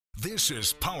This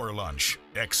is Power Lunch,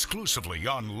 exclusively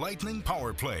on Lightning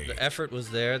Power Play. The effort was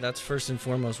there. That's first and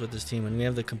foremost with this team. When we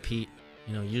have to compete,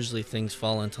 usually things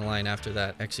fall into line after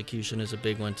that. Execution is a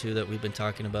big one, too, that we've been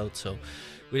talking about. So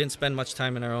we didn't spend much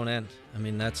time in our own end. I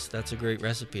mean, that's a great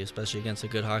recipe, especially against a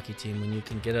good hockey team. When you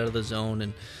can get out of the zone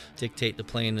and dictate the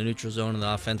play in the neutral zone and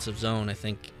the offensive zone, I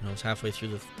think it was halfway through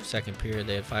the second period,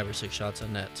 they had 5 or 6 shots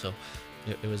on net. So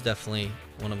it was definitely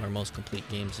one of our most complete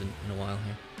games in a while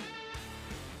here.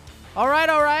 All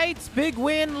right. Big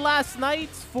win last night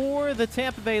for the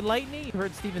Tampa Bay Lightning. You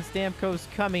heard Steven Stamkos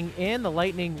coming in. The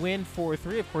Lightning win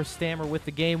 4-3. Of course, Stammer with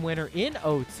the game winner in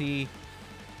OT.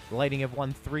 The Lightning have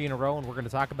won 3 in a row, and we're going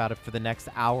to talk about it for the next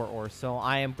hour or so.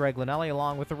 I am Greg Linnelli,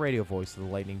 along with the radio voice of the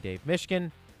Lightning, Dave Mishkin.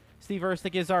 Steve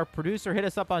Erstig is our producer. Hit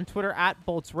us up on Twitter at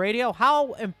Bolts Radio.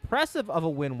 How impressive of a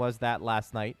win was that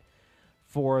last night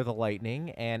for the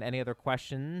Lightning? And any other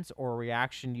questions or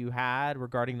reaction you had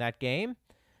regarding that game?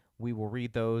 We will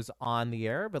read those on the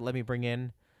air, but let me bring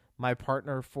in my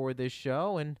partner for this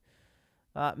show. And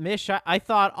Mish, I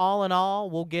thought all in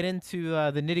all, we'll get into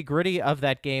the nitty-gritty of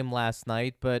that game last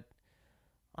night, but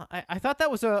I thought that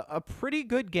was a pretty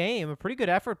good game, a pretty good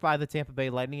effort by the Tampa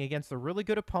Bay Lightning against a really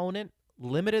good opponent,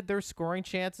 limited their scoring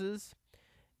chances.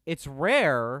 It's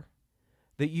rare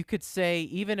that you could say,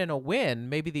 even in a win,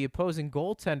 maybe the opposing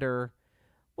goaltender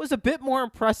was a bit more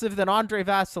impressive than Andrei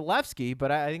Vasilevsky,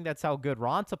 but I think that's how good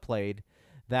Raanta played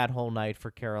that whole night for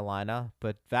Carolina.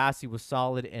 But Vasi was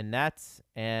solid in nets,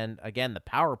 and again, the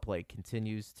power play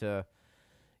continues to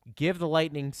give the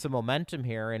Lightning some momentum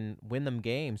here and win them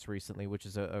games recently, which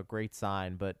is a great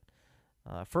sign. But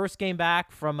first game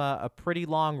back from a pretty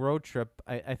long road trip,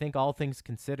 I think all things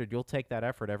considered, you'll take that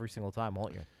effort every single time,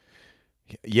 won't you?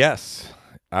 Yes,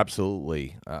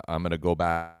 absolutely. I'm going to go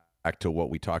back to what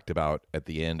we talked about at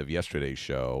the end of yesterday's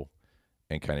show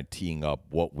and kind of teeing up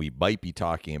what we might be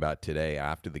talking about today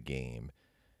after the game.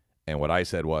 And what I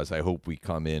said was, I hope we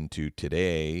come into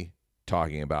today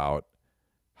talking about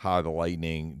how the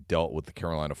Lightning dealt with the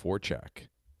Carolina forecheck.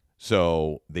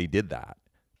 So they did that.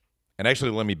 And actually,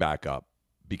 let me back up,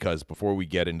 because before we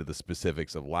get into the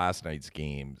specifics of last night's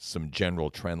game, some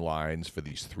general trend lines for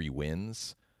these 3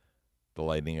 wins. The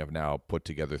Lightning have now put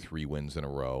together 3 wins in a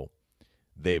row.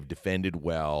 They've defended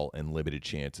well and limited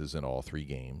chances in all 3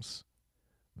 games.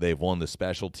 They've won the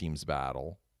special teams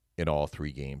battle in all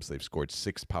 3 games. They've scored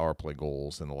 6 power play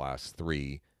goals in the last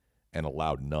 3 and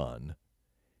allowed none.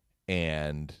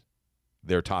 And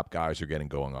their top guys are getting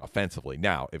going offensively.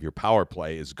 Now, if your power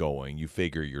play is going, you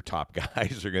figure your top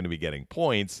guys are going to be getting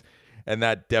points, and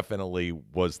that definitely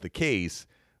was the case.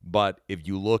 But if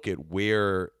you look at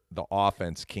where the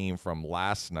offense came from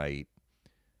last night,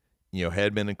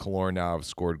 Hedman and Killorn now have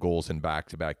scored goals in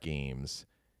back-to-back games.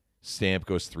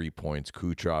 Stamkos 3 points,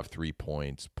 Kucherov 3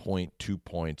 points, Point 2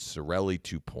 points, Cirelli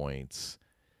 2 points.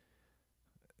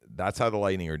 That's how the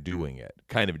Lightning are doing it,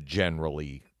 kind of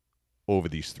generally over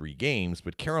these 3 games.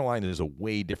 But Carolina is a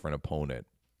way different opponent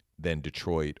than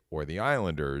Detroit or the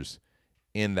Islanders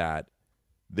in that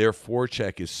their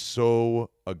forecheck is so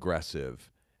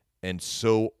aggressive and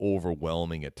so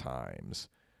overwhelming at times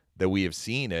that we have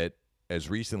seen it as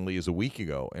recently as a week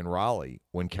ago in Raleigh.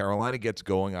 When Carolina gets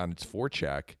going on its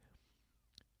forecheck,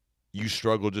 you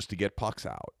struggle just to get pucks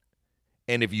out.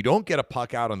 And if you don't get a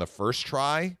puck out on the first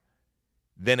try,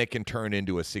 then it can turn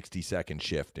into a 60-second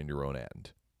shift in your own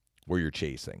end where you're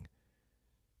chasing.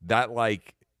 That,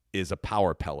 is a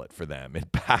power pellet for them in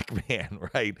Pac-Man,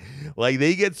 right?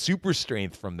 They get super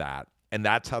strength from that, and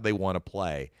that's how they want to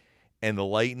play. And the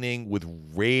Lightning, with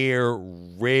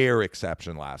rare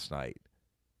exception last night,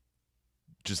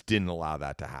 just didn't allow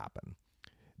that to happen.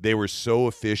 They were so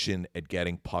efficient at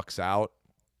getting pucks out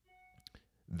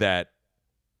that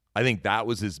I think that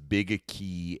was as big a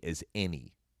key as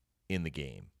any in the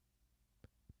game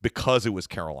because it was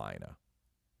Carolina.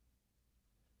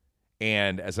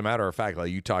 And as a matter of fact,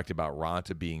 you talked about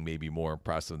Raanta being maybe more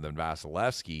impressive than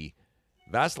Vasilevsky.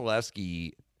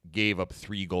 Vasilevsky gave up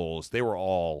 3 goals. They were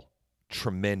all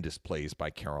tremendous plays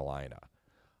by Carolina.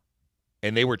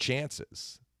 And they were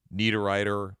chances.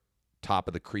 Niederreiter, top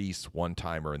of the crease,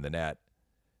 one-timer in the net.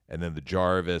 And then the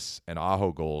Jarvis and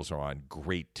Aho goals are on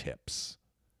great tips.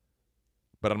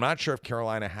 But I'm not sure if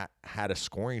Carolina had a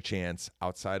scoring chance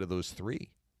outside of those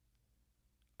 3.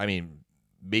 I mean,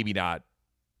 maybe not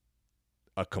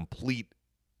a complete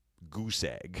goose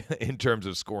egg in terms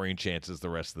of scoring chances the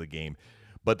rest of the game.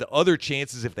 But the other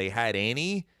chances, if they had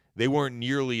any, they weren't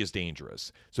nearly as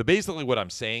dangerous. So basically what I'm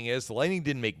saying is the Lightning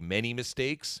didn't make many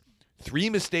mistakes.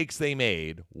 3 mistakes they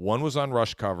made. 1 was on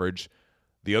rush coverage.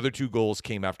 The other 2 goals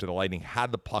came after the Lightning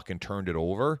had the puck and turned it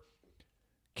over.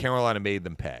 Carolina made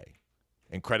them pay.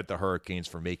 and credit the Hurricanes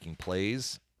for making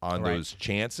plays on those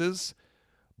chances,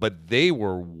 but they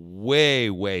were way,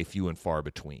 way few and far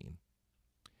between.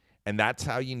 And that's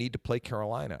how you need to play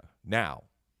Carolina. Now,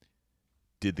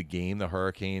 did the game the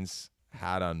Hurricanes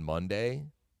had on Monday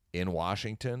in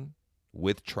Washington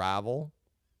with travel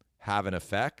have an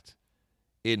effect?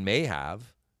 It may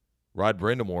have. Rod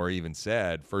Brind'Amour even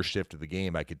said, first shift of the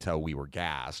game, I could tell we were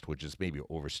gassed, which is maybe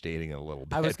overstating it a little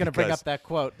bit. I was going to bring up that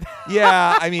quote.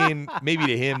 Yeah, I mean, maybe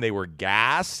to him they were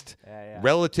gassed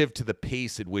relative to the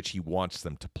pace at which he wants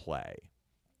them to play.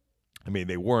 I mean,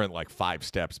 they weren't like 5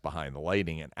 steps behind the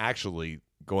Lightning. And actually,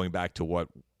 going back to what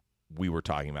we were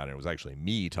talking about, and it was actually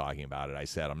me talking about it, I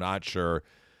said, I'm not sure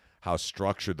how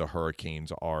structured the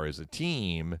Hurricanes are as a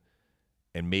team,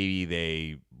 and maybe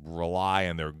they rely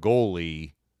on their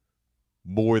goalie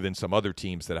more than some other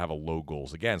teams that have a low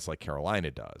goals against, like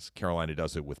Carolina does. Carolina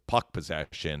does it with puck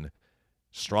possession,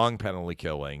 strong penalty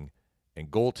killing, and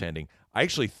goaltending. I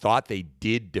actually thought they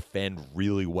did defend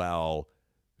really well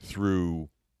through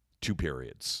 2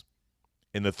 periods.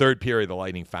 In the third period, the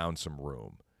Lightning found some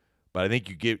room. But I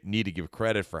think you need to give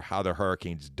credit for how the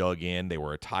Hurricanes dug in. They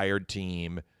were a tired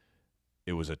team.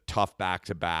 It was a tough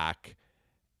back-to-back.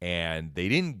 And they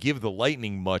didn't give the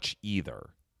Lightning much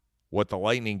either. What the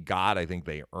Lightning got, I think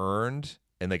they earned,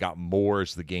 and they got more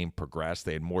as the game progressed.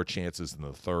 They had more chances in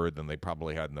the third than they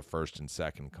probably had in the first and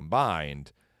second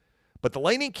combined. But the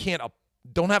Lightning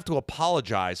don't have to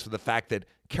apologize for the fact that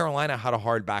Carolina had a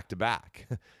hard back-to-back.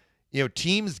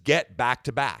 Teams get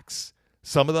back-to-backs.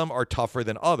 Some of them are tougher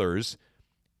than others,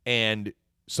 and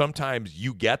sometimes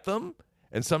you get them,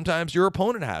 and sometimes your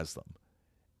opponent has them.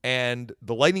 And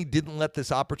the Lightning didn't let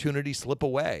this opportunity slip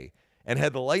away. And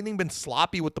had the Lightning been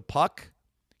sloppy with the puck,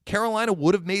 Carolina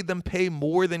would have made them pay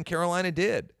more than Carolina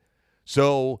did.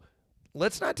 So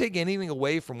let's not take anything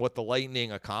away from what the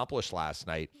Lightning accomplished last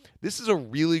night. This is a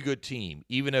really good team.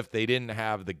 Even if they didn't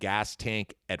have the gas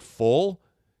tank at full,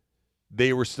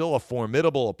 they were still a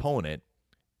formidable opponent.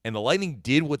 And the Lightning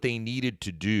did what they needed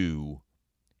to do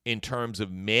in terms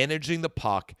of managing the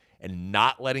puck and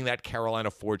not letting that Carolina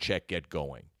forecheck get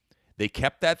going. They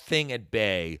kept that thing at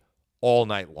bay all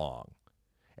night long.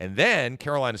 And then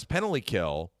Carolina's penalty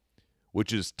kill,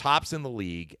 which is tops in the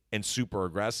league and super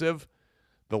aggressive,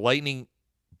 the Lightning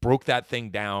broke that thing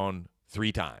down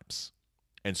 3 times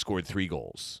and scored 3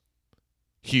 goals.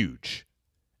 Huge.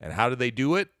 And how did they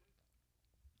do it?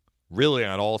 Really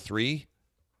on all 3,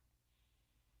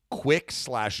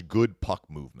 quick/good puck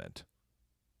movement.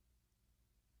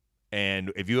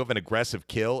 And if you have an aggressive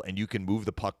kill and you can move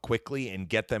the puck quickly and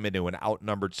get them into an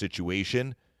outnumbered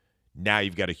situation, now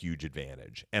you've got a huge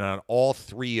advantage. And on all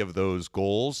 3 of those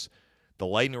goals, the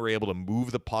Lightning were able to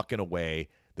move the puck in a way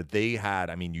that they had.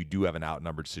 I mean, you do have an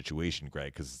outnumbered situation,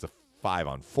 Greg, because it's a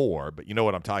 5-on-4, but you know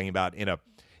what I'm talking about. In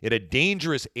a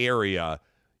dangerous area,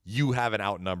 you have an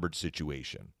outnumbered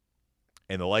situation.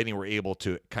 And the Lightning were able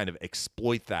to kind of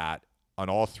exploit that on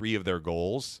all 3 of their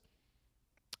goals.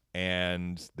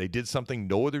 And they did something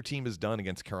no other team has done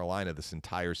against Carolina this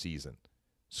entire season.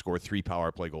 Score 3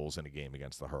 power play goals in a game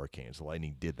against the Hurricanes. The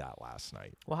Lightning did that last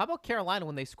night. Well, how about Carolina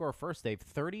when they score first, Dave?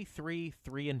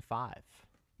 33-3-5.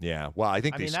 Yeah, well, I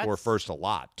think they score first a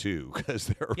lot too because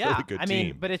they're a really good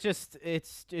team. But it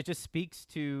just speaks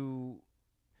to,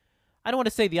 I don't want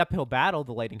to say the uphill battle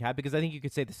the Lightning had, because I think you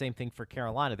could say the same thing for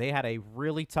Carolina. They had a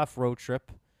really tough road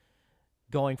trip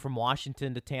going from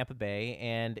Washington to Tampa Bay,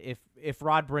 and if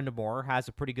Rod Brind'Amour has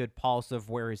a pretty good pulse of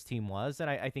where his team was, and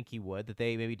I think he would, that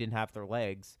they maybe didn't have their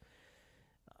legs,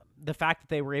 the fact that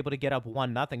they were able to get up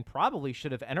 1-0 probably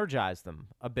should have energized them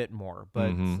a bit more. But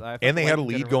and they had a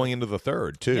lead going into the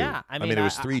third too. Yeah, I mean it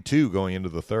was 3-2 going into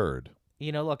the third.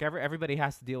 Look, everybody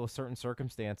has to deal with certain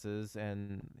circumstances,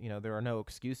 and there are no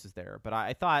excuses there. But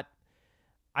I thought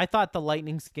the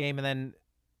Lightning's game, and then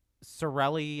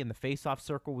Cirelli in the faceoff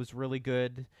circle was really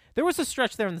good. There was a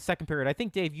stretch there in the second period. I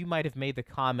think, Dave, you might have made the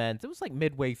comment. It was like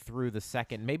midway through the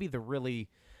second, maybe the really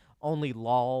only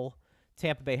lull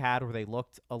Tampa Bay had where they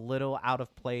looked a little out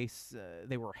of place.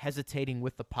 They were hesitating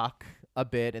with the puck a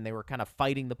bit, and they were kind of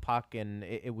fighting the puck, and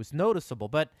it was noticeable.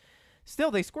 But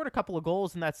still, they scored a couple of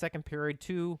goals in that second period,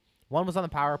 too. One was on the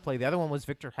power play. The other one was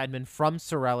Victor Hedman from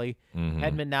Cirelli.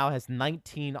 Hedman now has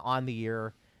 19 on the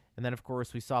year. And then, of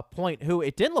course, we saw Point, who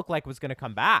it didn't look like was going to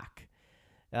come back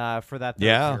for that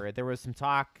third period. There was some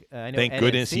talk. I know Thank Ed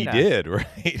goodness he did,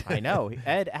 right? I know.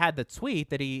 Ed had the tweet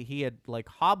that he had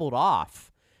hobbled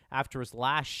off after his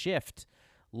last shift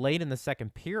late in the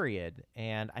second period.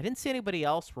 And I didn't see anybody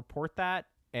else report that.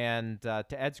 And to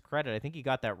Ed's credit, I think he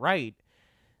got that right.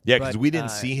 Yeah, because we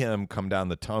didn't see him come down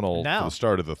the tunnel for the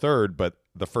start of the third, but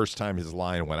the first time his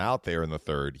line went out there in the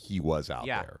third, he was out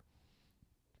there.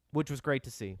 Which was great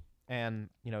to see. And,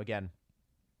 again,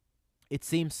 it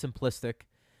seems simplistic,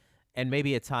 and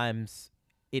maybe at times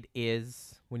it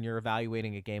is when you're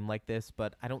evaluating a game like this,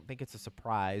 but I don't think it's a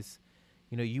surprise.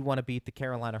 You want to beat the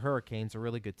Carolina Hurricanes, a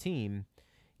really good team.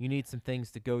 You need some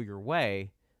things to go your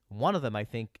way. One of them, I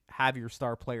think, have your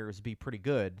star players be pretty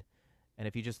good. And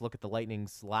if you just look at the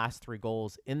Lightning's last 3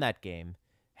 goals in that game,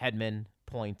 Hedman,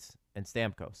 Point, and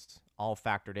Stamkos all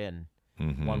factored in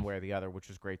one way or the other, which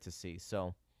was great to see.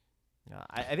 So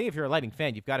I think if you're a Lightning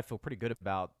fan, you've got to feel pretty good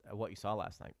about what you saw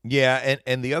last night. Yeah,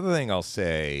 and the other thing I'll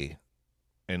say,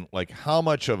 and like how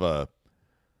much of a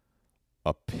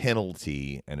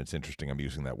penalty, and it's interesting I'm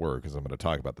using that word because I'm going to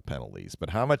talk about the penalties, but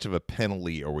how much of a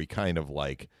penalty are we kind of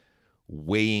like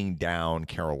weighing down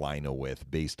Carolina with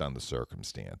based on the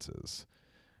circumstances?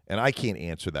 And I can't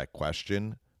answer that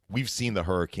question. We've seen the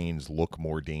Hurricanes look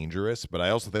more dangerous, but I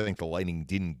also think the Lightning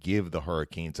didn't give the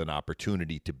Hurricanes an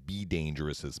opportunity to be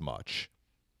dangerous as much.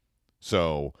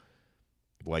 So,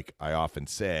 like I often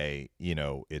say,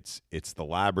 it's the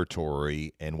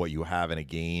laboratory, and what you have in a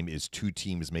game is 2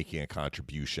 teams making a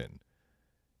contribution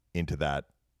into that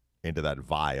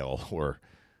vial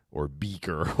or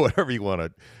beaker, whatever you want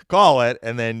to call it,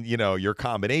 and then your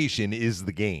combination is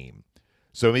the game.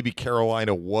 So maybe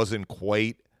Carolina wasn't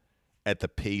quite at the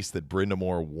pace that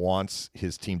Brind'Amour wants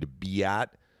his team to be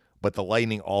at, but the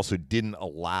Lightning also didn't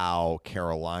allow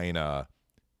Carolina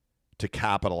to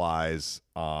capitalize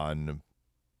on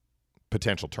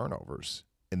potential turnovers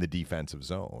in the defensive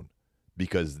zone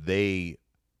because they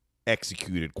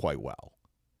executed quite well.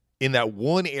 In that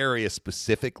one area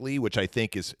specifically, which I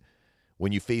think is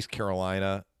when you face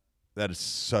Carolina, that is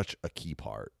such a key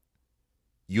part.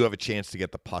 You have a chance to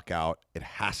get the puck out. It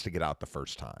has to get out the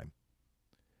first time.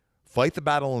 Fight the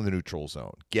battle in the neutral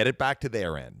zone. Get it back to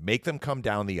their end. Make them come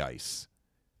down the ice.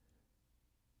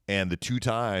 And the 2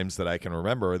 times that I can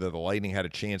remember that the Lightning had a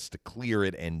chance to clear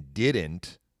it and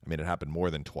didn't, I mean, it happened more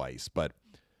than twice, but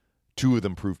 2 of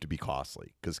them proved to be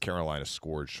costly because Carolina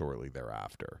scored shortly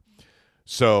thereafter.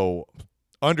 So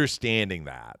understanding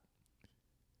that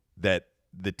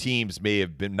the teams may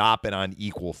have not been on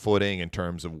equal footing in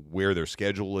terms of where their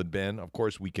schedule had been. Of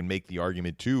course, we can make the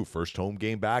argument, too, first home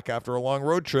game back after a long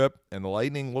road trip, and the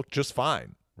Lightning looked just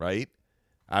fine, right,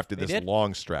 after this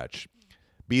long stretch.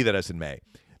 Be that as it may.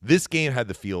 This game had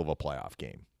the feel of a playoff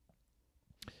game.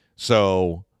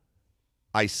 So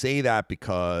I say that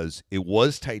because it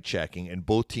was tight checking, and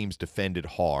both teams defended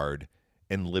hard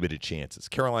and limited chances.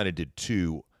 Carolina did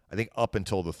 2, I think, up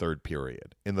until the third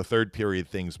period. In the third period,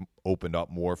 things opened up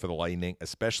more for the Lightning,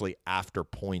 especially after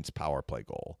Point's power play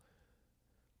goal.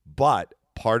 But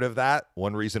part of that,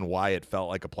 one reason why it felt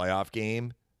like a playoff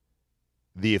game,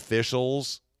 the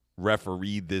officials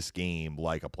refereed this game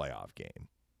like a playoff game.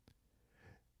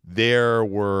 There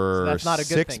were so that's not a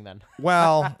good thing then.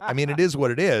 Well, I mean, it is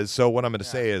what it is. So what I'm going to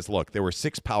say is, look, there were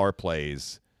 6 power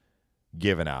plays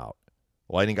given out.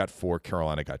 Lightning got 4,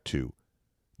 Carolina got 2.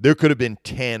 There could have been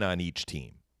 10 on each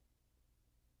team.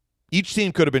 Each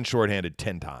team could have been shorthanded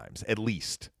 10 times, at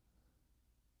least,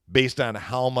 based on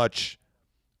how much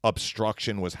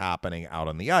obstruction was happening out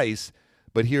on the ice.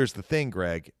 But here's the thing,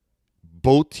 Greg.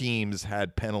 Both teams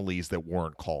had penalties that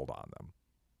weren't called on them.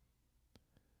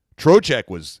 Trocheck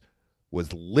was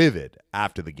livid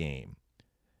after the game.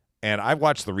 And I've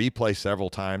watched the replay several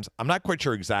times. I'm not quite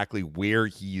sure exactly where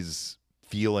he's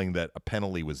feeling that a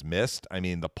penalty was missed. I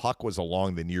mean, the puck was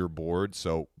along the near board,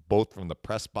 so both from the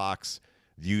press box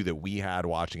view that we had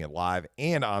watching it live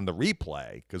and on the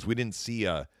replay, because we didn't see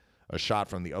a shot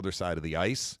from the other side of the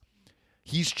ice,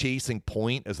 he's chasing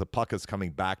Point as the puck is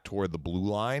coming back toward the blue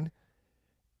line,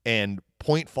 and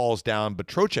Point falls down, but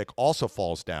Trocheck also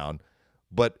falls down,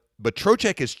 but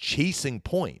Trocheck is chasing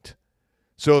Point.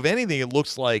 So if anything, it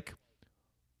looks like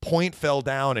Point fell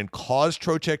down and caused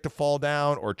Trocheck to fall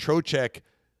down, or Trocheck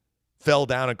fell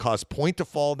down and caused Point to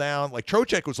fall down. Like,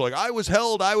 Trocheck was like, I was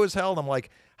held. I'm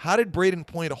like, how did Brayden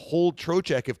Point hold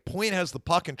Trocheck if Point has the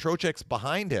puck and Trocheck's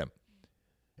behind him?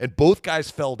 And both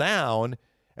guys fell down,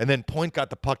 and then Point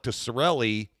got the puck to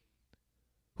Cirelli,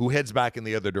 who heads back in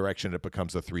the other direction. It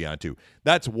becomes a 3-on-2.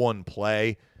 That's one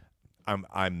play.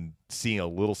 I'm seeing a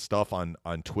little stuff on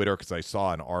Twitter because I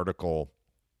saw an article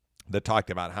that talked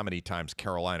about how many times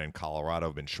Carolina and Colorado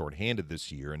have been shorthanded this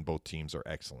year, and both teams are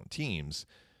excellent teams.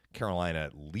 Carolina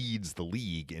leads the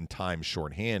league in times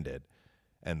shorthanded,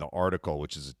 and the article,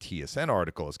 which is a TSN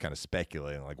article, is kind of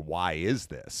speculating, like, why is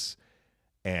this?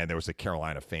 And there was a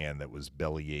Carolina fan that was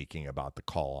belly aching about the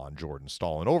call on Jordan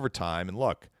Staal in overtime. And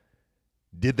look,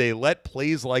 Did they let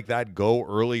plays like that go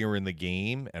earlier in the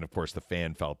game? And, of course, the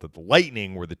fan felt that the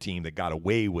Lightning were the team that got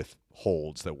away with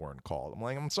holds that weren't called. I'm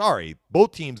like, I'm sorry.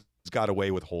 Both teams got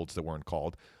away with holds that weren't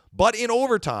called. But in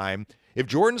overtime, if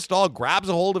Jordan Staal grabs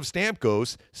a hold of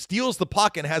Stamkos, steals the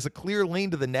puck, and has a clear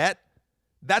lane to the net,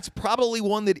 that's probably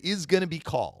one that is going to be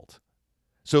called.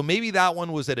 So maybe that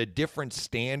one was at a different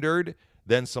standard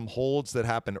than some holds that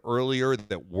happened earlier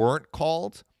that weren't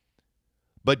called.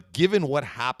 But given what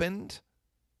happened,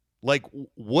 like,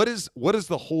 what is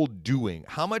the hold doing?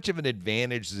 How much of an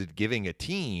advantage is it giving a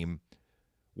team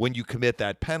when you commit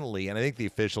that penalty? And I think the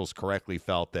officials correctly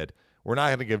felt that we're not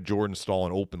going to give Jordan Staal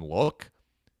an open look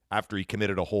after he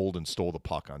committed a hold and stole the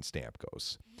puck on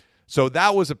Stamkos. So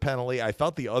that was a penalty. I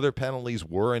felt the other penalties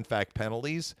were, in fact,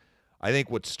 penalties. I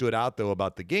think what stood out, though,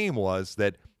 about the game was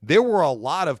that there were a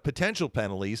lot of potential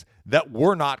penalties that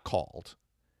were not called.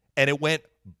 And it went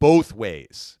both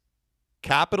ways.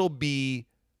 Capital B,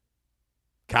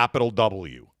 capital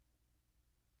W.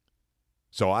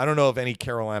 So I don't know if any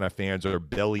Carolina fans are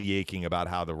belly aching about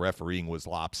how the refereeing was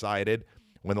lopsided.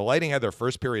 When the Lightning had their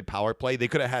first period power play, they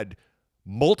could have had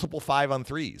multiple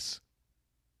 5-on-3s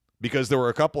because there were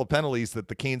a couple of penalties that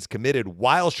the Canes committed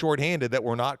while shorthanded that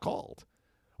were not called.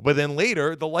 But then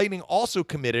later, the Lightning also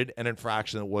committed an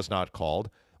infraction that was not called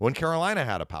when Carolina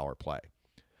had a power play.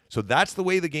 So that's the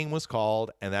way the game was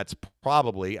called, and that's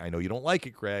probably, I know you don't like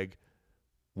it, Greg,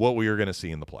 what we are going to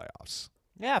see in the playoffs.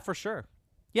 Yeah, for sure.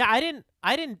 Yeah, I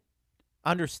didn't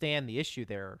understand the issue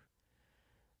there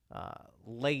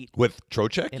late. With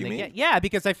Trocheck, you mean? Yeah,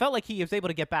 because I felt like he was able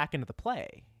to get back into the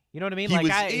play. You know what I mean? He was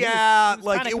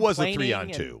it was a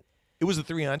 3-on-2. It was a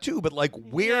 3-on-2, but like,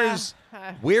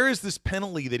 where is this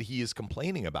penalty that he is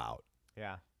complaining about?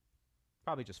 Yeah,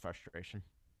 probably just frustration.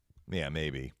 Yeah,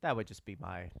 maybe. That would just be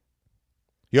my.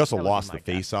 He also lost the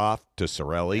face-off to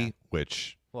Cirelli,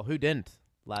 which. Well, who didn't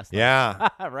last night? Yeah.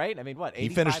 Right? I mean, what, 85%? He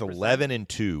finished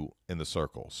 11-2 in the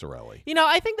circle, Cirelli. You know,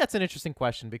 I think that's an interesting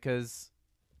question because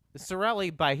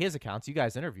Cirelli, by his accounts, you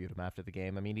guys interviewed him after the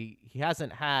game. I mean, he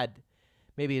hasn't had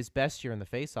maybe his best year in the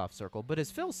face-off circle, but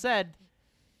as Phil said,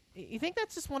 you think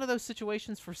that's just one of those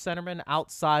situations for centermen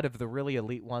outside of the really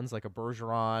elite ones like a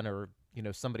Bergeron or,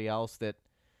 somebody else that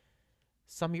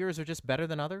some years are just better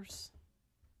than others?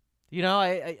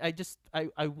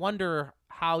 I wonder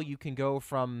how you can go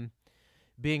from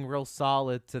being real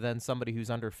solid to then somebody who's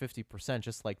under 50%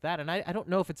 just like that. And I don't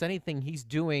know if it's anything he's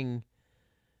doing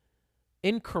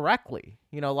incorrectly.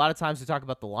 A lot of times we talk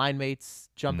about the line mates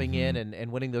jumping in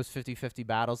and winning those 50-50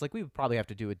 battles. Like, we would probably have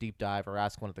to do a deep dive or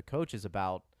ask one of the coaches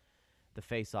about the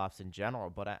face-offs in general.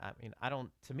 But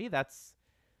to me, that's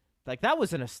like, that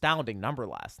was an astounding number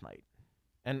last night.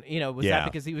 And, was that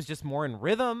because he was just more in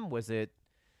rhythm? Was it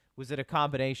a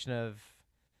combination of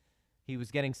he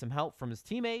was getting some help from his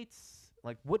teammates?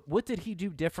 Like, what did he do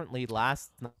differently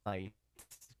last night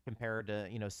compared to,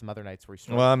 some other nights where he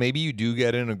struggled? Well, maybe you do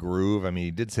get in a groove. I mean,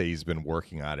 he did say he's been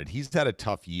working on it. He's had a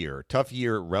tough year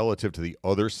relative to the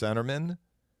other centermen,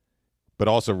 but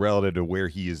also relative to where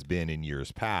he has been in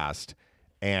years past.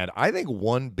 And I think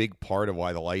one big part of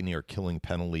why the Lightning are killing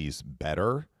penalties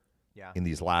better in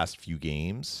these last few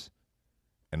games,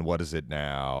 and what is it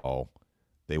now?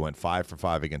 They went 5 for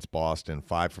 5 against Boston,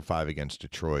 5 for 5 against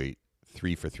Detroit,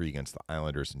 3 for 3 against the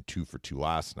Islanders, and 2 for 2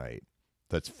 last night.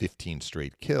 That's 15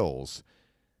 straight kills.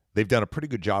 They've done a pretty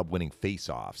good job winning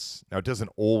faceoffs. Now, it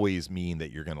doesn't always mean that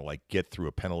you're going to get through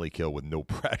a penalty kill with no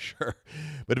pressure.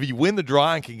 But if you win the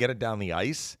draw and can get it down the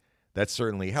ice, that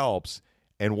certainly helps.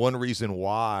 And one reason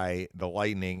why the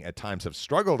Lightning at times have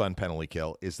struggled on penalty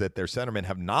kill is that their centermen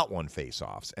have not won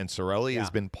faceoffs, and Cirelli has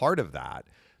been part of that.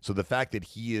 So the fact that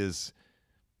he is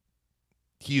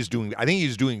doing, I think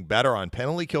he's doing better on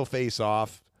penalty kill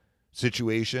faceoff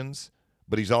situations,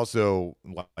 but he's also,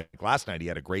 like last night, he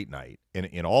had a great night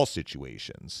in all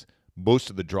situations. Most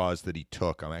of the draws that he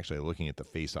took, I'm actually looking at the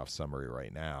faceoff summary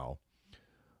right now.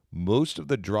 Most of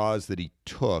the draws that he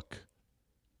took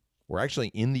were actually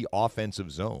in the offensive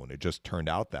zone. It just turned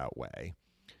out that way.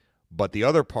 But the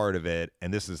other part of it,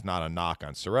 and this is not a knock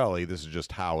on Cirelli, this is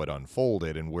just how it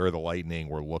unfolded and where the Lightning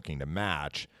were looking to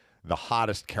match. The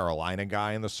hottest Carolina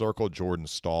guy in the circle, Jordan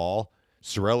Staal,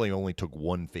 Cirelli only took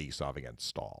one faceoff against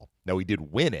Staal. Now, he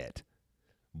did win it,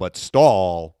 but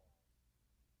Staal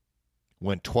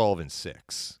went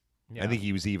 12-6. Yeah. I think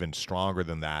he was even stronger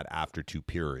than that after 2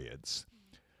 periods.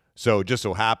 So it just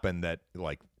so happened that,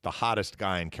 the hottest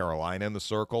guy in Carolina in the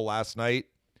circle last night,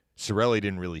 Cirelli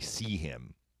didn't really see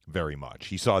him very much.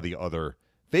 He saw the other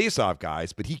faceoff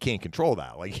guys, but he can't control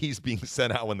that. He's being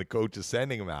sent out when the coach is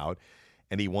sending him out,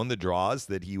 and he won the draws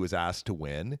that he was asked to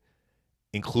win,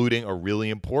 including a really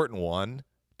important one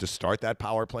to start that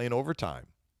power play in overtime.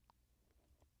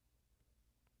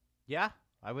 Yeah,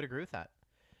 I would agree with that.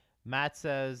 Matt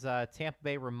says Tampa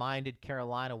Bay reminded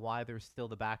Carolina why they're still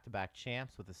the back-to-back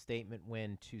champs with a statement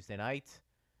win Tuesday night.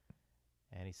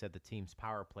 And he said the team's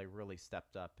power play really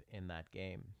stepped up in that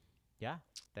game. Yeah,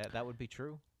 that would be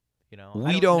true. You know,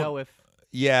 I don't know if...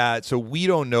 Yeah, so we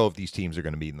don't know if these teams are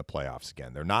going to meet in the playoffs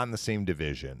again. They're not in the same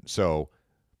division. So,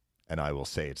 and I will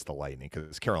say it's the Lightning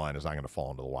because Carolina's not going to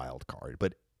fall into the wild card.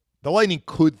 But the Lightning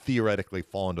could theoretically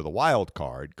fall into the wild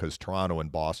card because Toronto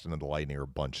and Boston and the Lightning are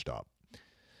bunched up.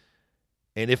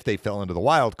 And if they fell into the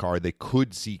wild card, they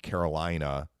could see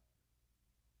Carolina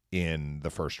in the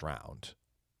first round,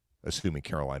 assuming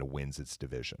Carolina wins its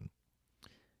division.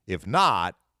 If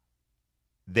not,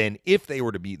 then if they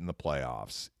were to meet in the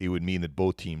playoffs, it would mean that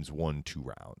both teams won 2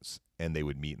 rounds and they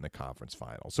would meet in the conference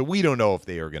final. So we don't know if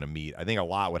they are going to meet. I think a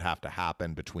lot would have to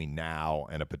happen between now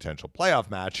and a potential playoff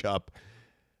matchup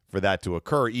for that to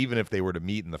occur, even if they were to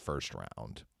meet in the first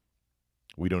round.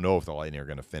 We don't know if the Lightning are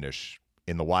going to finish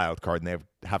in the wild card, and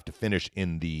they have to finish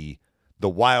in the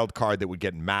wild card that would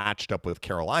get matched up with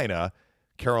Carolina.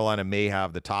 Carolina may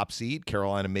have the top seed.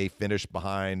 Carolina may finish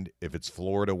behind if it's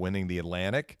Florida winning the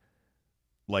Atlantic.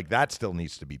 Like, that still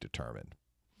needs to be determined.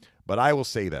 But I will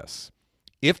say this.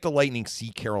 If the Lightning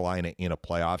see Carolina in a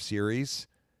playoff series,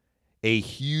 a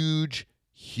huge,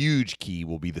 huge key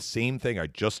will be the same thing I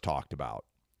just talked about.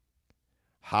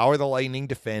 How are the Lightning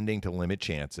defending to limit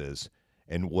chances,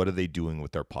 and what are they doing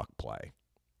with their puck play?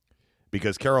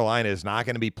 Because Carolina is not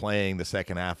going to be playing the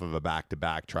second half of a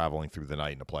back-to-back traveling through the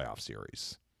night in a playoff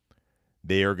series.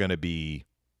 They are going to be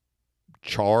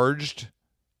charged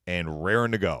and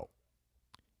raring to go.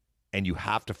 And you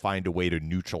have to find a way to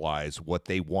neutralize what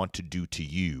they want to do to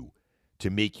you to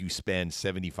make you spend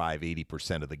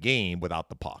 75-80% of the game without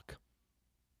the puck.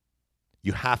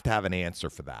 You have to have an answer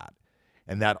for that.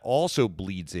 And that also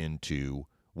bleeds into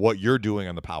what you're doing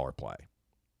on the power play.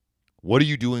 What are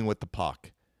you doing with the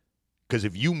puck? Because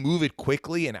if you move it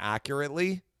quickly and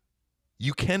accurately,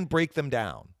 you can break them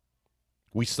down.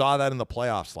 We saw that in the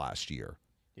playoffs last year.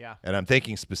 Yeah. And I'm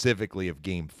thinking specifically of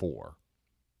Game 4.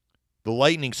 The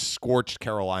Lightning scorched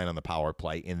Carolina on the power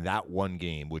play in that one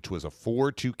game, which was a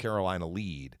 4-2 Carolina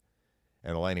lead,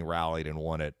 and the Lightning rallied and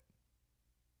won it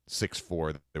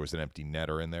 6-4. There was an empty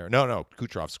netter in there. No,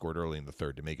 Kucherov scored early in the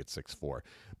third to make it 6-4.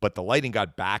 But the Lightning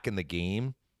got back in the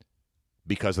game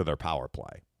because of their power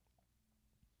play.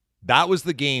 That was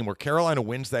the game where Carolina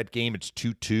wins that game. It's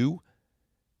 2-2,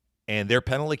 and their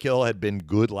penalty kill had been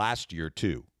good last year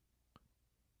too,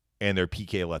 and their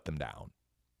PK let them down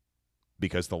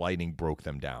because the Lightning broke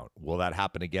them down. Will that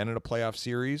happen again in a playoff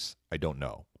series? I don't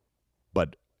know.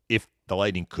 But if the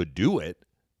Lightning could do it,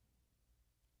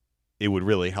 it would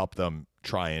really help them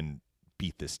try and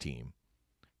beat this team.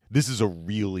 This is a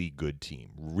really good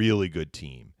team.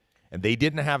 And they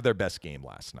didn't have their best game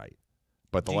last night.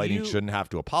 But the Lightning shouldn't have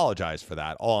to apologize for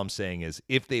that. All I'm saying is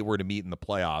if they were to meet in the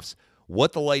playoffs,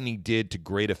 what the Lightning did to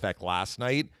great effect last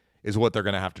night is what they're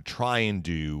going to have to try and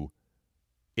do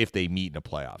if they meet in a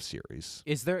playoff series.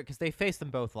 Is there, because they faced them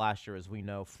both last year, as we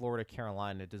know, Florida,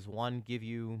 Carolina. Does one give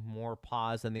you more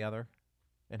pause than the other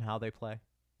in how they play?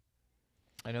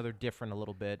 I know they're different a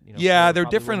little bit. You know, yeah, they're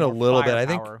different a little bit.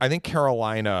 Firepower. I think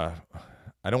Carolina,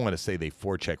 I don't want to say they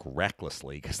forecheck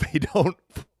recklessly because they don't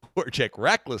forecheck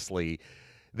recklessly.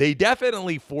 They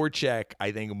definitely forecheck,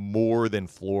 I think, more than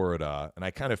Florida. And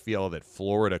I kind of feel that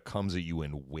Florida comes at you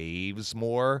in waves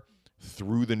more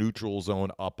through the neutral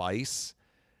zone up ice.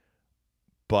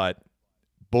 But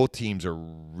both teams are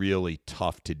really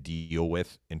tough to deal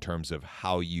with in terms of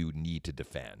how you need to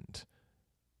defend.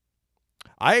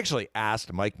 I actually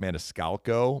asked Mike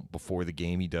Maniscalco before the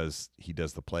game. He does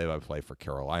the play-by-play for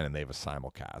Carolina, and they have a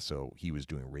simulcast. So he was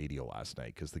doing radio last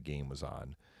night because the game was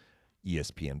on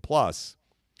ESPN Plus.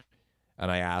 And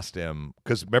I asked him,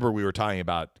 because remember we were talking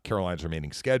about Carolina's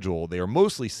remaining schedule. They are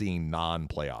mostly seeing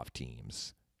non-playoff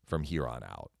teams from here on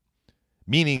out,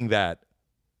 meaning that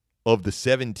of the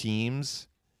 7 teams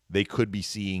they could be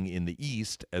seeing in the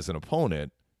East as an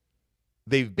opponent,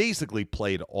 they've basically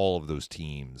played all of those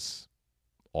teams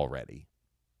already.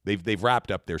 They've wrapped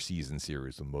up their season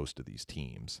series with most of these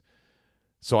teams.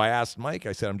 So I asked Mike,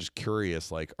 I said, I'm just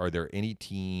curious, like, are there any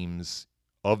teams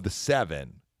of the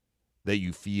 7 that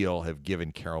you feel have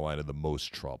given Carolina the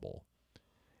most trouble?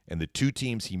 And the 2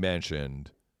 teams he mentioned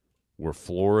were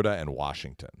Florida and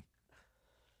Washington.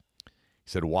 He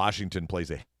said Washington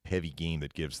plays a heavy game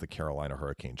that gives the Carolina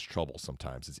Hurricanes trouble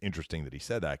sometimes. It's interesting that he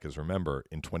said that because remember,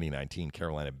 in 2019,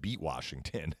 Carolina beat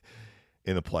Washington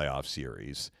in the playoff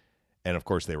series. And, of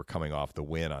course, they were coming off the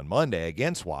win on Monday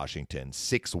against Washington,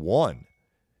 6-1.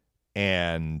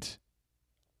 And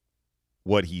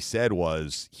what he said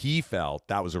was he felt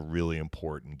that was a really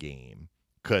important game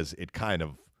because it kind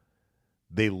of,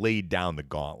 they laid down the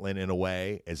gauntlet in a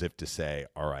way as if to say,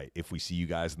 all right, if we see you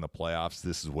guys in the playoffs,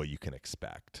 this is what you can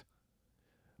expect.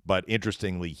 But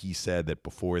interestingly, he said that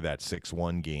before that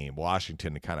 6-1 game,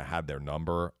 Washington kind of had their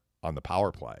number on the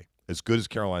power play. As good as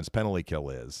Carolina's penalty kill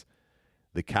is,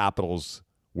 the Capitals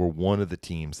were one of the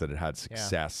teams that had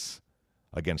success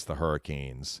against the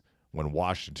Hurricanes when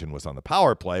Washington was on the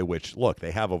power play, which, look,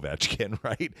 they have Ovechkin,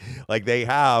 right? Like, they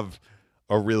have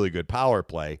a really good power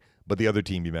play, but the other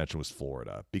team you mentioned was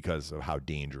Florida because of how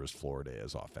dangerous Florida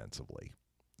is offensively.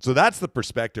 So that's the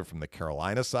perspective from the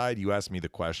Carolina side. You asked me the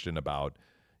question about,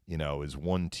 is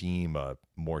one team a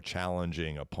more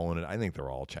challenging opponent? I think they're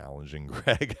all challenging,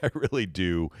 Greg. I really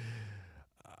do.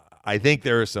 I think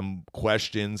there are some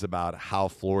questions about how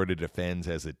Florida defends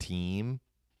as a team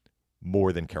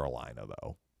more than Carolina,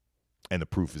 though. And the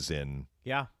proof is in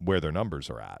where their numbers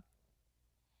are at.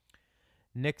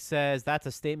 Nick says, that's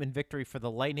a statement victory for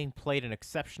the Lightning. Played an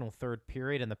exceptional third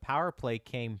period, and the power play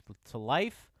came to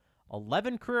life.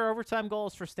 11 career overtime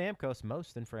goals for Stamkos,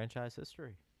 most in franchise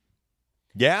history.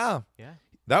 Yeah. Yeah.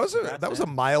 That was a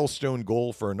milestone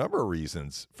goal for a number of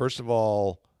reasons. First of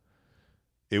all,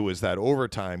 it was that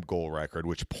overtime goal record,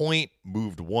 which Point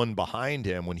moved one behind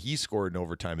him when he scored in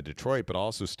overtime in Detroit, but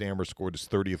also Stammer scored his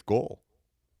 30th goal.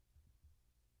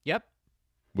 Yep.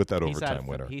 With that overtime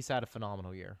winner. He's had a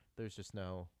phenomenal year. There's just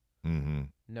no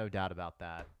doubt about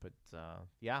that. But,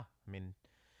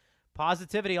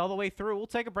 positivity all the way through. We'll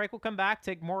take a break. We'll come back,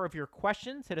 take more of your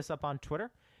questions. Hit us up on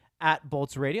Twitter,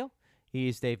 @BoltsRadio.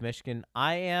 He's Dave Mishkin.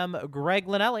 I am Greg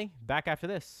Linnelli. Back after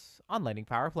this on Lightning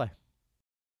Power Play.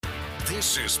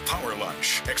 This is Power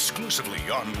Lunch, exclusively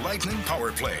on Lightning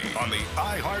Power Play on the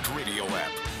iHeartRadio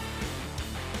app.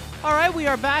 All right, we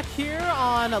are back here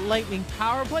on Lightning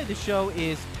Power Play. The show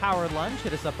is Power Lunch.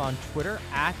 Hit us up on Twitter,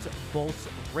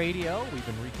 @BoltsRadio. We've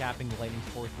been recapping the Lightning's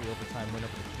 4-3 overtime win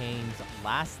over the Canes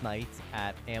last night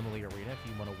at Amalie Arena. If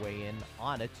you want to weigh in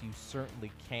on it, you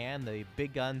certainly can. The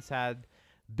Big Guns had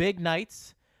big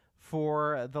nights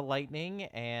for the Lightning,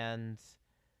 and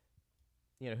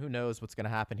who knows what's going to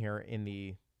happen here in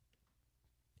the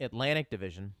Atlantic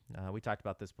Division. We talked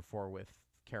about this before with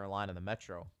Carolina and the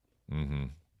Metro. Mm-hmm.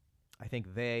 I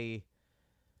think they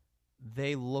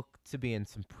look to be in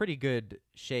some pretty good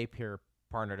shape here,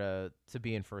 partner, to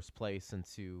be in first place and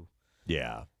to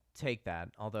take that.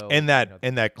 Although and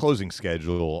that closing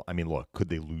schedule, I mean, look, could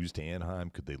they lose to Anaheim?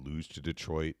 Could they lose to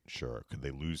Detroit? Sure. Could they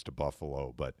lose to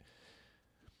Buffalo? But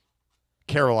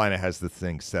Carolina has the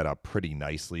thing set up pretty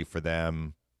nicely for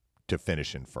them to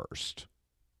finish in first.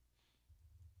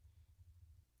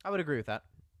 I would agree with that.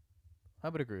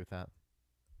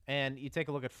 And you take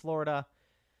a look at Florida,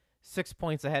 6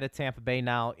 points ahead of Tampa Bay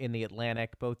now in the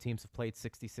Atlantic. Both teams have played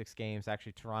 66 games.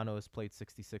 Actually, Toronto has played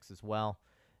 66 as well.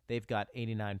 They've got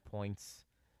 89 points.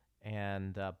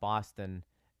 And Boston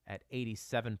at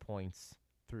 87 points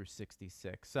through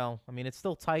 66. So, I mean, it's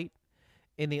still tight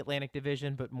in the Atlantic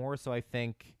Division, but more so, I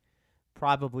think,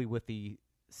 probably with the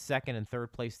second and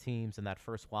third place teams in that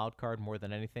first wild card more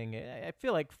than anything. I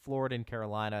feel like Florida and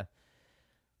Carolina,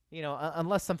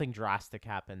 unless something drastic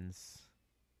happens,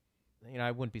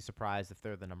 I wouldn't be surprised if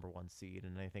they're the number one seed.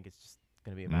 And I think it's just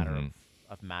going to be a matter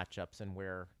of matchups and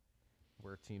where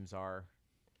teams are.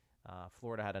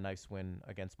 Florida had a nice win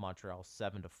against Montreal,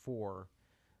 7-4.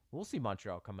 We'll see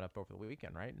Montreal coming up over the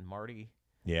weekend, right? And Marty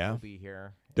will be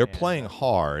here. They're playing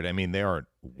hard. I mean, they aren't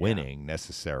winning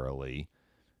necessarily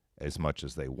as much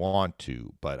as they want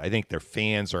to, but I think their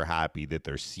fans are happy that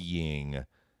they're seeing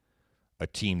a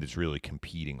team that's really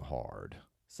competing hard.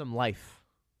 Some life.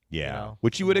 Yeah,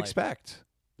 which you would expect.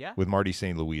 Yeah. With Marty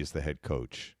St. Louis as the head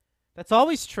coach. That's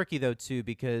always tricky, though, too,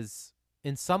 because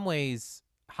in some ways,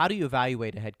 how do you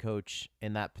evaluate a head coach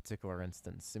in that particular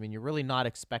instance? I mean, you're really not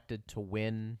expected to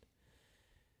win.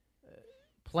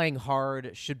 Playing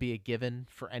hard should be a given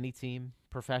for any team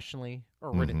professionally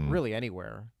or really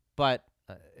anywhere. But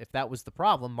if that was the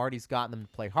problem, Marty's gotten them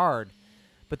to play hard.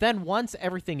 But then once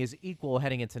everything is equal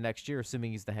heading into next year,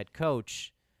 assuming he's the head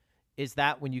coach, is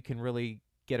that when you can really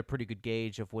get a pretty good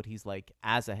gauge of what he's like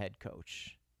as a head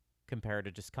coach compared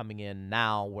to just coming in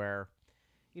now where,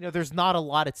 there's not a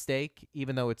lot at stake,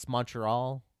 even though it's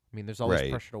Montreal. I mean, there's always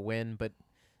pressure to win, but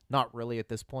not really at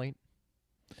this point.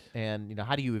 And,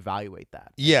 how do you evaluate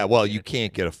that? Yeah, well, you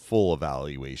can't get a full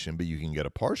evaluation, but you can get a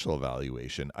partial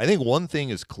evaluation. I think one thing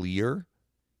is clear.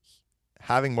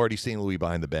 Having Marty St. Louis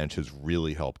behind the bench has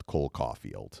really helped Cole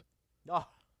Caulfield. Oh,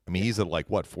 I mean, he's at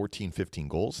 14, 15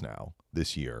 goals now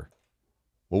this year.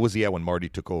 What was he at when Marty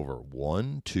took over?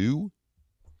 1, 2?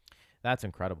 That's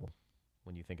incredible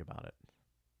when you think about it.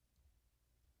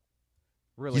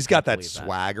 Really, he's can't got that believe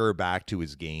swagger back to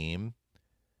his game.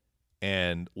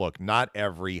 And look, not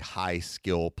every high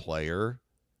skill player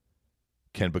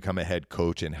can become a head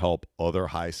coach and help other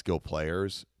high skill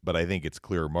players. But I think it's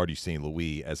clear Marty St.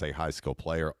 Louis, as a high skill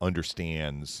player,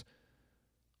 understands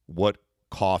what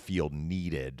Caulfield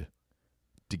needed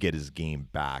to get his game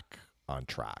back on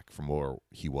track from where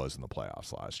he was in the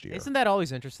playoffs last year. Isn't that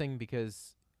always interesting?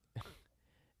 Because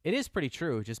it is pretty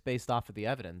true, just based off of the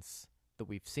evidence that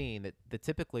we've seen, that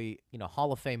typically,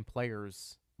 Hall of Fame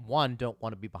players, one, don't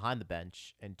want to be behind the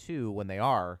bench, and two, when they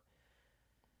are,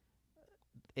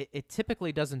 it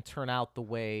typically doesn't turn out the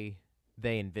way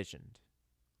they envisioned.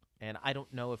 And I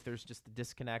don't know if there's just a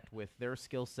disconnect with their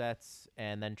skill sets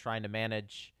and then trying to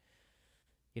manage,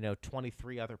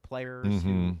 23 other players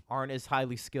who aren't as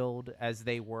highly skilled as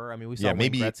they were. I mean, we saw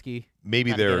Wayne Gretzky.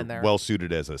 Maybe they're well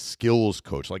suited as a skills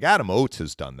coach. Like Adam Oates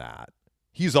has done that.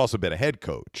 He's also been a head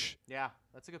coach. Yeah,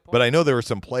 that's a good point. But I know there were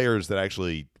some players that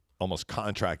actually almost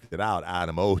contracted out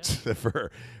Adam Oates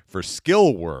for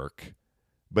skill work.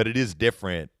 But it is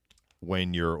different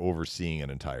when you're overseeing an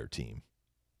entire team.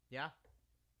 Yeah.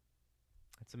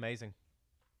 It's amazing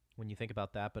when you think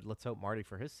about that, but let's hope Marty,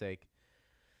 for his sake,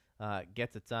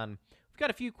 gets it done. We've got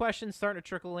a few questions starting to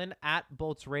trickle in at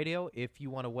Bolts Radio. If you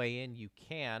want to weigh in, you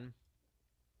can.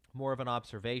 More of an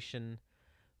observation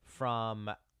from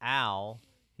Al.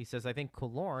 He says, I think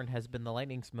Killorn has been the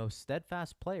Lightning's most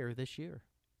steadfast player this year.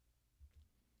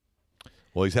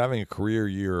 Well, he's having a career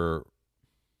year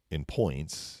in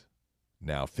points,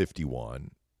 now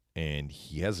 51, and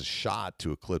he has a shot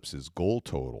to eclipse his goal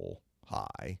total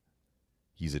high.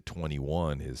 He's at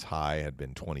 21. His high had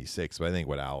been 26. But I think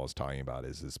what Al is talking about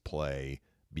is his play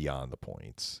beyond the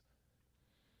points.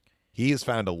 He has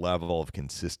found a level of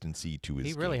consistency to his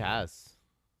game. He really has.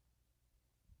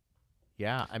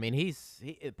 Yeah, I mean, he's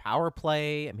power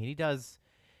play. I mean,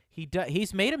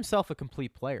 he's made himself a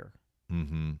complete player.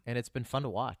 Mm-hmm. And it's been fun to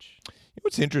watch.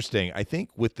 What's interesting, I think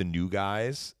with the new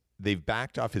guys, they've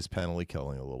backed off his penalty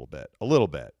killing a little bit. A little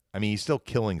bit. I mean, he's still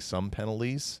killing some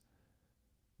penalties,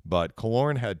 but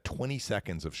Killorn had 20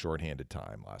 seconds of shorthanded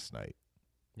time last night.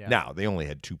 Yeah. Now, they only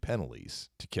had 2 penalties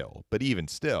to kill, but even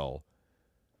still,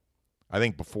 I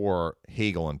think before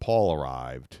Hagel and Paul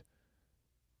arrived,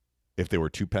 if there were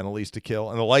 2 penalties to kill,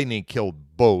 and the Lightning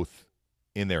killed both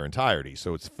in their entirety,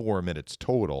 so it's 4 minutes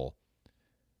total,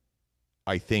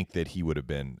 I think that he would have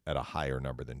been at a higher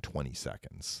number than 20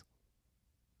 seconds.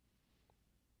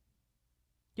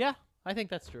 Yeah, I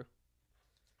think that's true.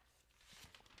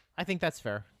 I think that's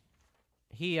fair.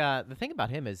 He the thing about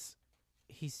him is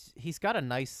he's got a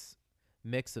nice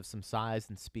mix of some size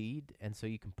and speed, and so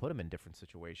you can put him in different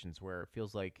situations where it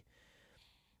feels like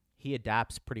he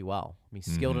adapts pretty well. I mean,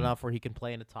 he's skilled enough where he can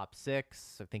play in the top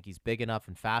 6. I think he's big enough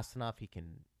and fast enough. He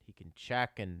can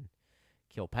check and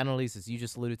kill penalties, as you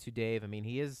just alluded to, Dave. I mean,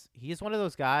 he is one of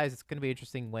those guys. It's going to be